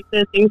maybe like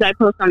the things I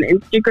post on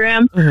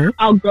Instagram,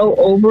 I'll go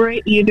over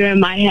it either in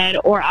my head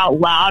or out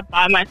loud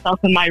by myself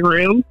in my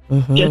room,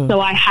 just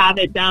so I have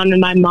it down in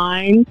my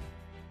mind.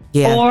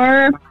 Yeah.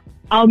 Or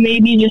I'll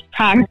maybe just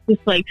practice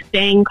like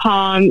staying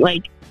calm,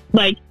 like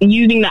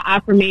using the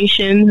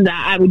affirmations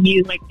that I would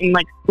use like in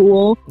like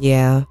school.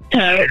 Yeah.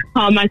 To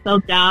calm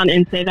myself down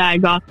and say that I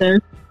got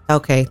this.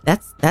 Okay,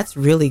 that's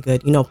really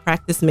good.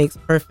 Practice makes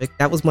perfect.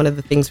 That was one of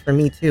the things for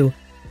me too.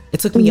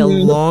 It took me a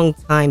long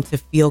time to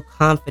feel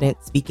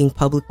confident speaking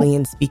publicly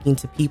and speaking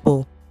to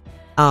people.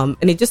 And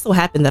it just so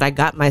happened that I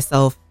got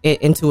myself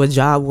into a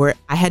job where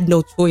I had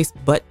no choice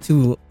but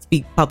to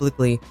speak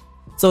publicly.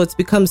 So it's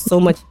become so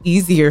much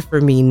easier for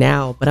me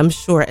now. But I'm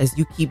sure as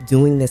you keep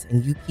doing this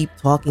and you keep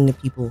talking to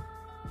people,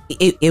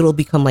 it'll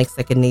become like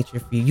second nature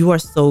for you. You are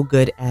so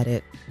good at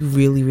it. You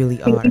really,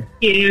 really are. Thank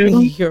you.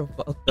 You're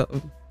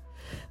welcome.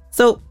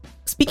 So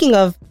speaking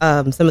of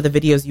some of the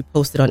videos you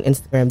posted on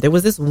Instagram, there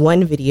was this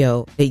one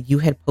video that you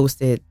had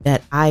posted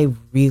that I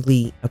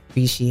really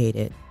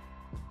appreciated.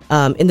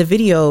 In the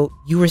video,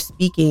 you were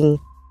speaking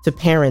to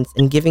parents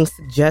and giving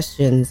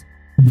suggestions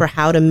for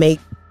how to make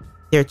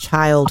their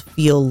child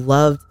feel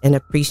loved and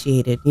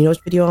appreciated. You know which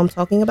video I'm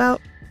talking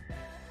about?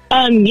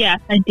 Yes,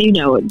 I do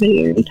know what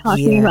video you're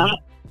talking about.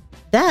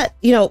 That,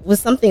 was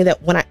something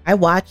that when I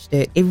watched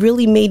it, it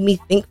really made me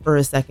think for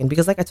a second,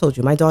 because like I told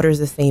you, my daughter is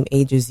the same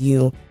age as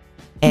you.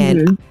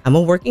 And I'm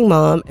a working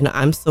mom, and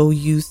I'm so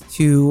used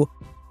to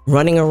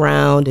running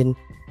around and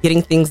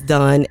getting things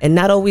done and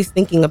not always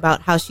thinking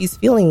about how she's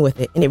feeling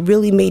with it. And it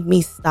really made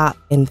me stop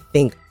and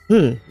think,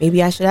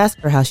 maybe I should ask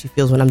her how she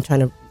feels when I'm trying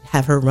to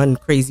have her run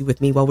crazy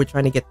with me while we're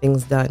trying to get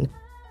things done.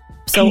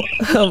 So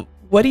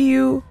what do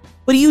you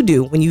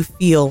do when you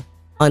feel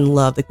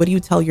unloved? Like, what do you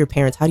tell your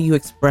parents? How do you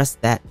express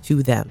that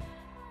to them?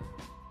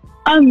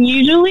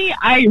 Usually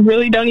I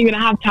really don't even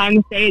have time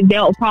to say it.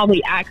 They'll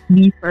probably ask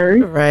me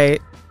first.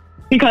 Right.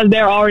 Because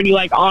they're already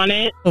like on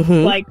it.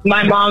 Like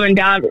my mom and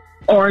dad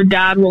or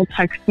dad will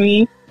text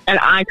me and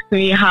ask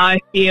me how I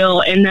feel.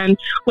 And then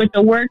with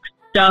the work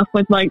stuff,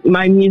 with like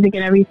my music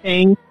and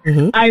everything,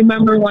 I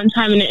remember one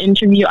time in an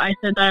interview, I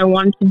said that I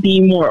wanted to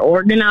be more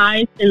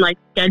organized and like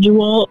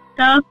schedule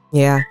stuff.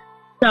 Yeah.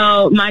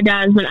 So my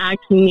dad's been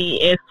asking me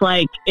if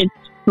like it's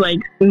like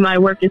my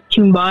work is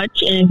too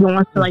much and if he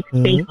wants to like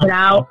space it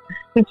out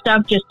and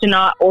stuff just to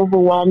not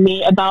overwhelm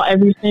me about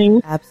everything.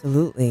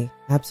 Absolutely.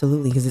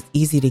 Because it's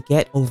easy to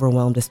get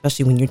overwhelmed,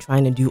 especially when you're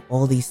trying to do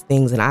all these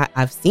things. And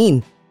I've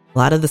seen a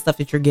lot of the stuff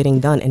that you're getting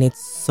done, and it's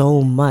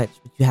so much.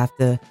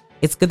 But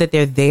it's good that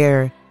they're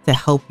there to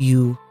help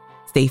you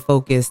stay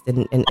focused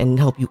and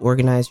help you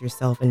organize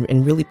yourself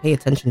and really pay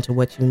attention to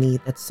what you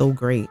need. That's so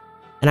great.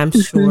 And I'm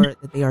sure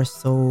that they are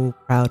so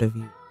proud of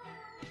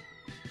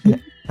you.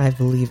 I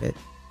believe it.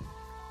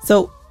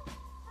 So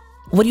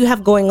what do you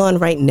have going on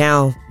right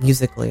now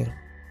musically?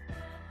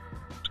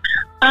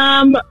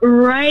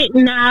 Right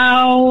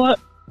now,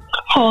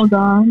 hold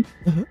on.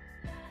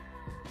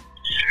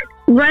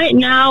 Right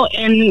now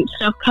and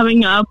stuff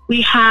coming up,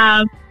 we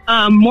have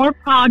more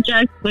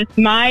projects with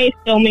my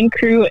filming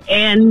crew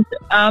and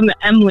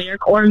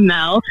M-Lyric or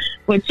Mel,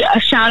 which a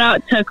shout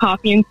out to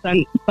Coffee and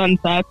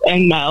Sunsets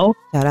and Mel.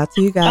 Shout out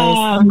to you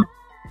guys.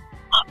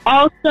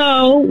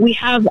 Also,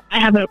 I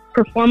have a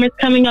performance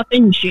coming up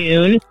in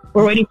June.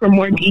 We're waiting for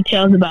more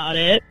details about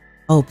it.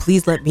 Oh,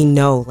 please let me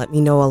know. Let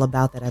me know all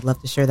about that. I'd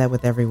love to share that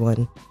with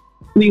everyone.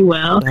 We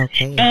will.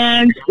 Okay.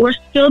 And we're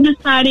still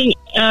deciding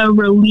a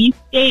release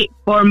date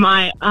for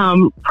my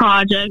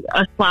project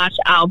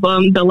 /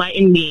 album, The Light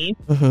in Me.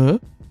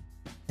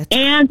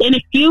 And in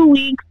a few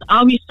weeks,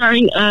 I'll be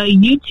starting a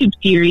YouTube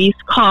series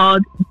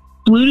called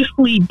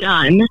Beautifully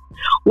Done,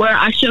 where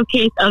I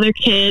showcase other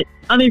kids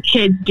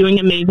doing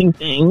amazing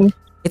things.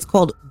 It's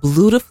called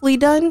Beautifully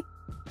Done?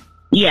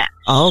 Yeah.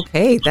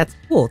 Okay, that's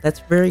cool. That's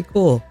very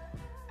cool.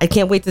 I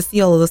can't wait to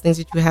see all of those things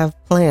that you have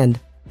planned.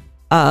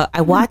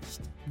 I watched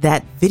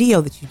that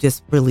video that you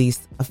just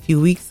released a few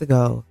weeks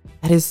ago.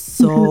 That is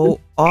so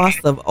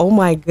awesome. Oh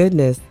my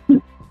goodness.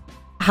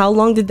 How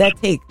long did that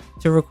take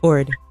to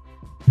record?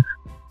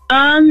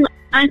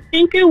 I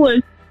think it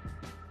was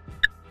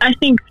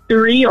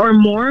 3 or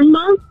more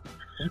months.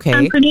 Okay.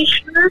 I'm pretty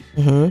sure.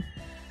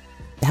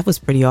 That was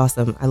pretty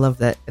awesome. I love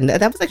that. And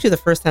that was actually the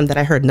first time that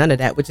I heard None of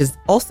That, which is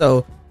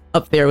also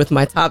up there with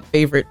my top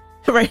favorite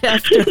right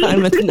after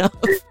I'm Enough.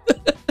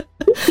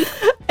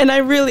 And I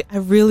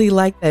really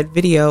like that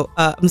video.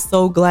 I'm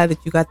so glad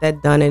that you got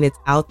that done and it's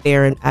out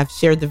there. And I've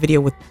shared the video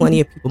with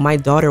plenty of people. My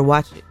daughter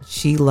watched it.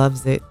 She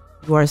loves it.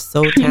 You are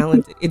so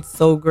talented. It's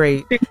so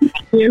great.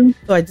 Thank you.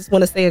 So I just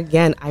want to say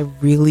again, I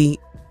really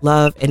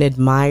love and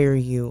admire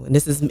you. And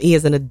this is me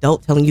as an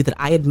adult telling you that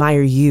I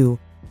admire you.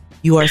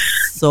 You are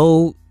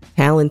so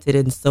talented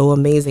and so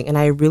amazing. And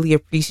I really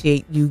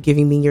appreciate you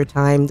giving me your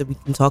time that we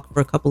can talk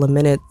for a couple of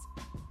minutes.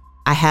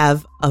 I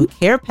have a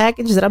care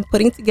package that I'm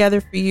putting together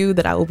for you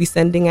that I will be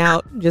sending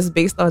out just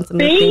based on some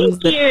of the things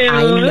that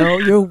I know.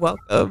 You're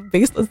welcome.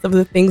 Based on some of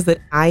the things that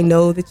I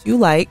know that you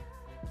like.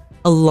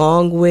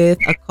 along with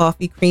a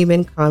Coffee Cream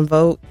and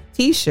Convo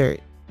t-shirt.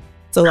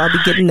 So I'll be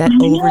getting that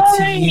over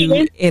to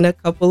you in a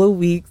couple of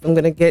weeks. I'm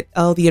going to get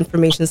all the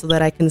information so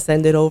that I can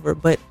send it over.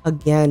 But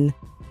again,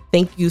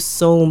 thank you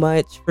so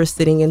much for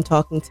sitting and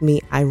talking to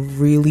me. I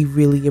really,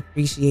 really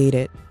appreciate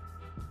it.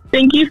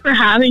 Thank you for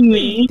having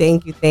me.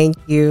 Thank you. Thank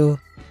you.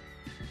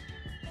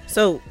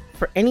 So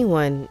for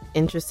anyone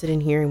interested in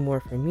hearing more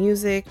of her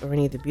music or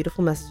any of the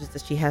beautiful messages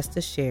that she has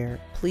to share,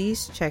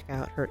 please check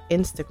out her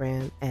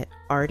Instagram at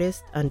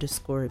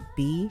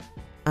artist_b_lyric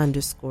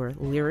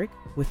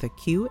with a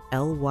Q,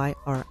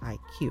 Lyriq.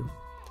 You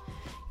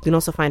can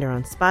also find her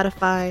on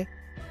Spotify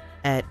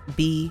at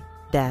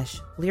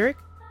b-lyric,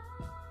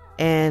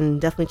 and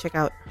definitely check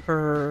out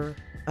her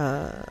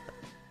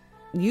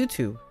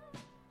YouTube,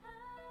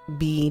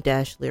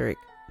 b-lyric,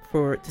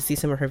 to see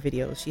some of her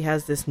videos. She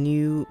has this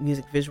new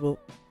music visual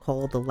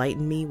called The Light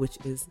in Me, which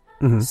is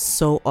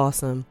so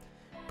awesome.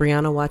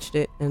 Brianna watched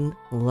it and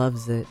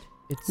loves it.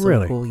 It's so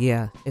really cool.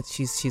 Yeah,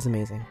 she's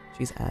amazing.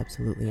 She's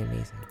absolutely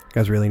amazing. You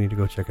guys really need to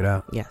go check it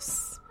out.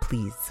 Yes,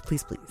 please.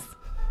 Please.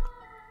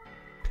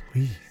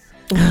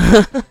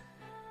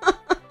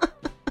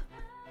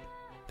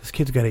 This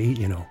kid's got to eat,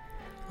 you know.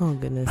 Oh,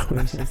 goodness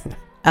gracious.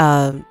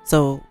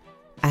 So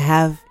I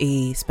have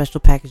a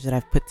special package that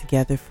I've put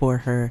together for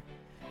her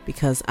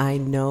because I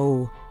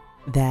know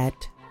that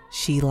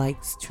she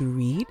likes to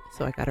read.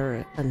 So I got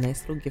her a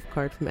nice little gift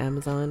card from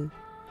Amazon.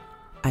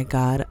 I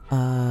got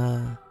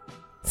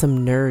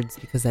some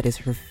Nerds because that is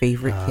her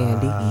favorite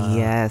candy.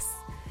 Yes.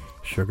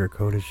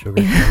 Sugar-coated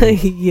sugar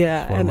candy.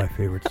 Yeah. It's one of my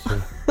favorites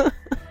too.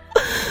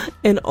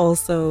 And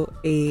also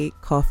a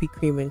Coffee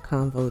Cream and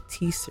Convo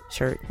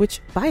t-shirt,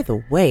 which, by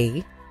the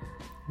way,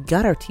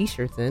 got our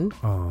t-shirts in.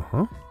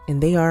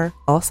 And they are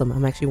awesome.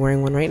 I'm actually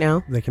wearing one right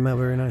now. They came out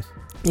very nice.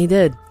 They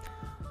did.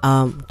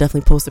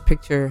 Definitely post a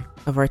picture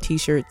of our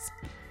t-shirts.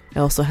 I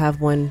also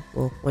have one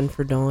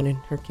for Dawn and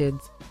her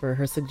kids for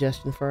her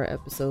suggestion for our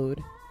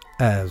episode.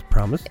 As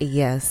promised.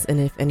 Yes, and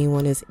if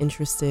anyone is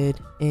interested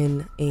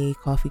in a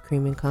Coffee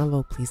Cream and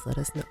Convo, please let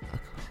us know.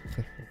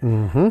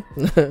 You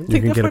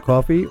can get a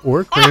coffee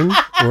or cream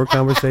or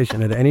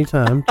conversation at any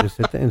time. Just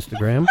hit the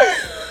Instagram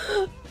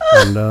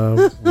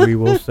and we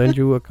will send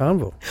you a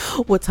convo.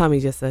 What Tommy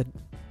just said.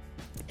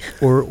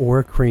 Or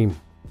a cream.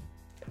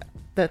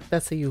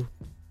 That's a you.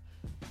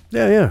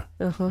 Yeah.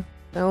 I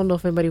don't know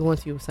if anybody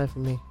wants you aside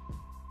from me.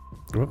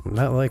 Well,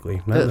 not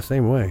likely. Not in the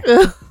same way.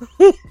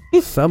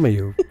 Some of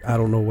you, I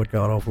don't know what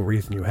god awful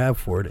reason you have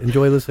for it.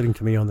 Enjoy listening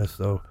to me on this,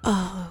 though.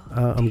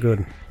 I'm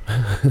good.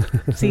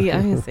 See,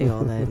 I didn't say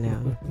all that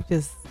now. You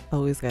just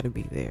always got to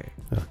be there.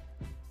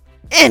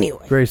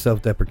 Anyway. Very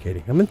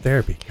self-deprecating. I'm in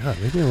therapy. God,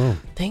 leave me alone.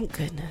 Thank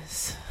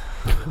goodness.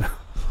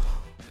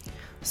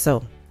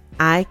 So,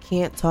 I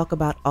can't talk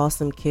about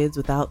awesome kids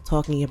without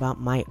talking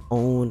about my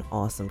own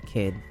awesome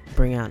kid,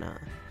 Brianna.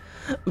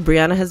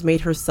 Brianna has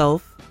made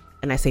herself,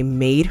 and I say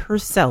made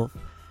herself,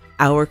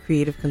 our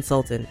creative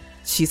consultant.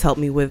 She's helped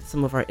me with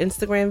some of our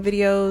Instagram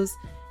videos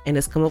and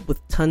has come up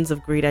with tons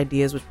of great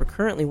ideas, which we're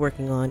currently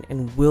working on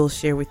and will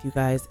share with you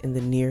guys in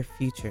the near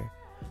future.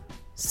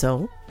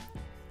 So,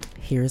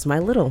 here's my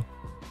little.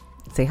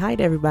 Say hi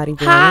to everybody,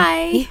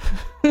 Brianna. Hi.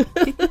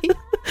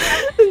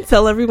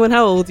 Tell everyone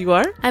how old you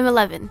are. I'm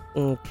 11.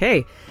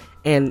 Okay.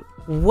 And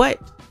what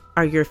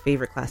are your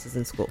favorite classes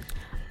in school?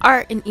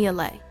 Art and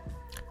ELA.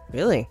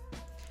 Really?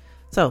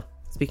 So,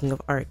 speaking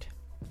of art,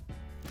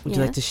 would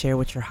you like to share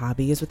what your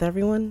hobby is with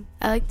everyone?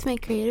 I like to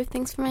make creative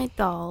things for my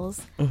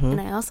dolls,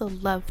 and I also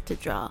love to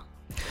draw.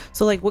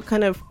 So, like, what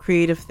kind of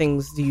creative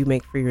things do you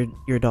make for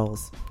your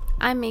dolls?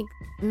 I make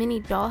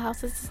mini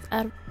dollhouses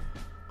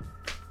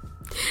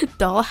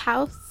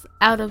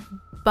out of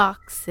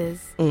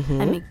boxes.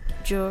 I make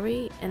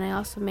jewelry, and I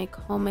also make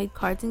homemade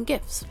cards and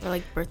gifts for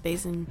like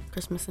birthdays and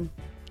Christmas, and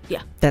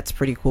yeah. That's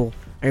pretty cool.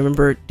 I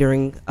remember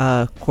during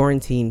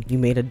quarantine, you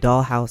made a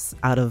dollhouse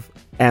out of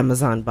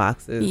Amazon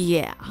boxes.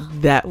 Yeah.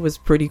 That was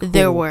pretty cool.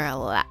 There were a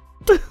lot.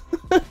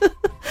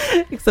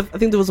 Except I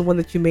think there was one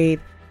that you made,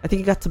 I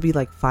think it got to be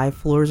like 5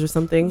 floors or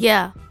something.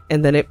 Yeah.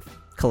 And then it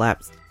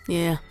collapsed.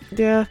 Yeah.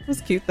 Yeah, it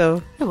was cute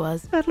though. It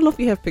was. I don't know if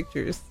you have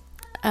pictures.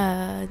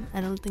 I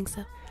don't think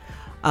so.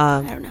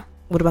 I don't know.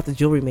 What about the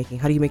jewelry making?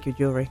 How do you make your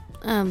jewelry?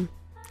 I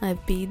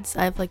have beads.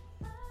 I have like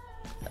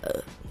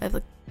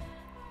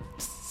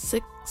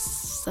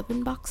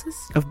 6-7 boxes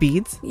of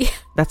beads. Yeah,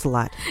 that's a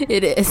lot.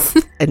 It is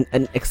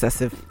and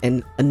excessive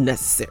and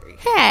unnecessary.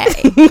 Hey,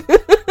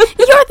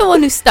 you're the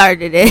one who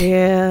started it.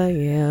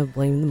 Yeah.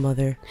 Blame the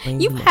mother.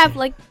 You have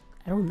like,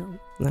 I don't know.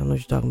 I don't know what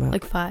you're talking about.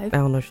 Like 5. I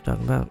don't know what you're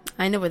talking about.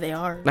 I know where they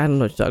are. I don't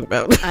know what you're talking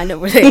about. I know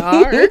where they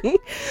are.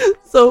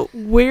 So,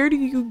 where do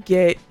you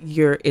get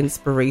your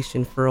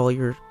inspiration for all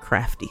your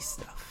crafty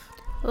stuff?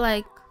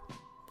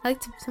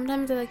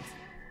 Sometimes I like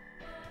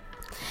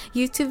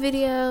YouTube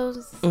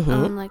videos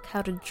on like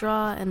how to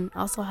draw and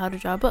also how to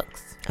draw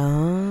books.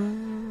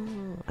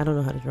 Oh, I don't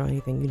know how to draw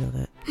anything. You know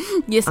that.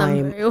 Yes,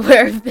 I'm very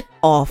aware of it.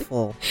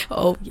 Awful.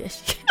 Oh,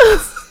 yes.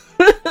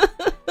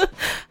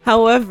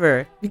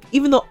 However,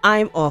 even though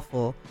I'm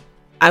awful,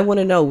 I want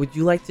to know, would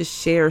you like to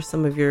share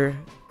some of your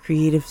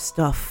creative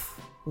stuff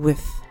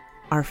with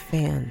our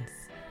fans.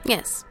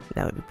 Yes.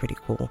 That would be pretty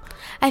cool.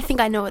 I think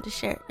I know what to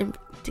share in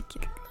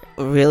particular.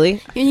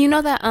 Really? You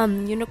know that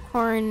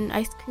unicorn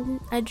ice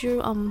cream I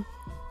drew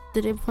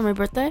the day before my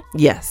birthday?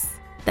 Yes.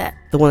 That.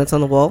 The one that's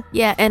on the wall?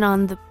 Yeah,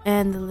 and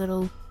the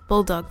little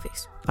bulldog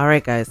face. All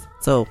right, guys.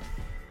 So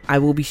I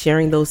will be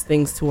sharing those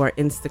things to our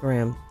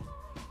Instagram.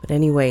 But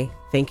anyway,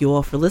 thank you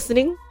all for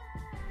listening.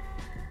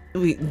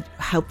 We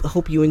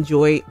hope you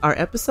enjoy our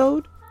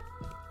episode.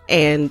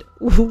 And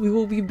we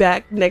will be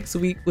back next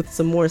week with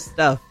some more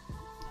stuff.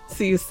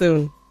 See you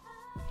soon.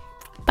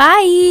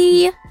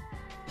 Bye.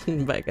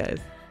 Bye, guys.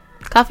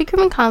 Coffee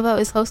Cream and Convo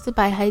is hosted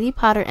by Heidi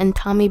Potter and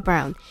Tommy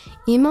Brown.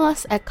 Email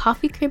us at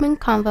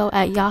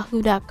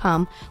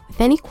coffeecreamandconvo@yahoo.com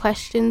with any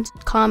questions,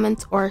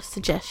 comments, or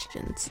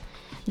suggestions.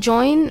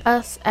 Join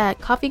us at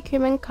Coffee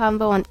Cream and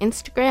Convo on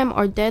Instagram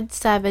or Dead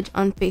Savage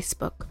on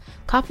Facebook.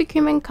 Coffee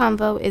Cream and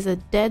Convo is a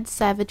Dead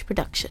Savage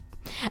production.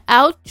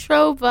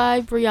 Outro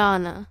by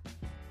Brianna.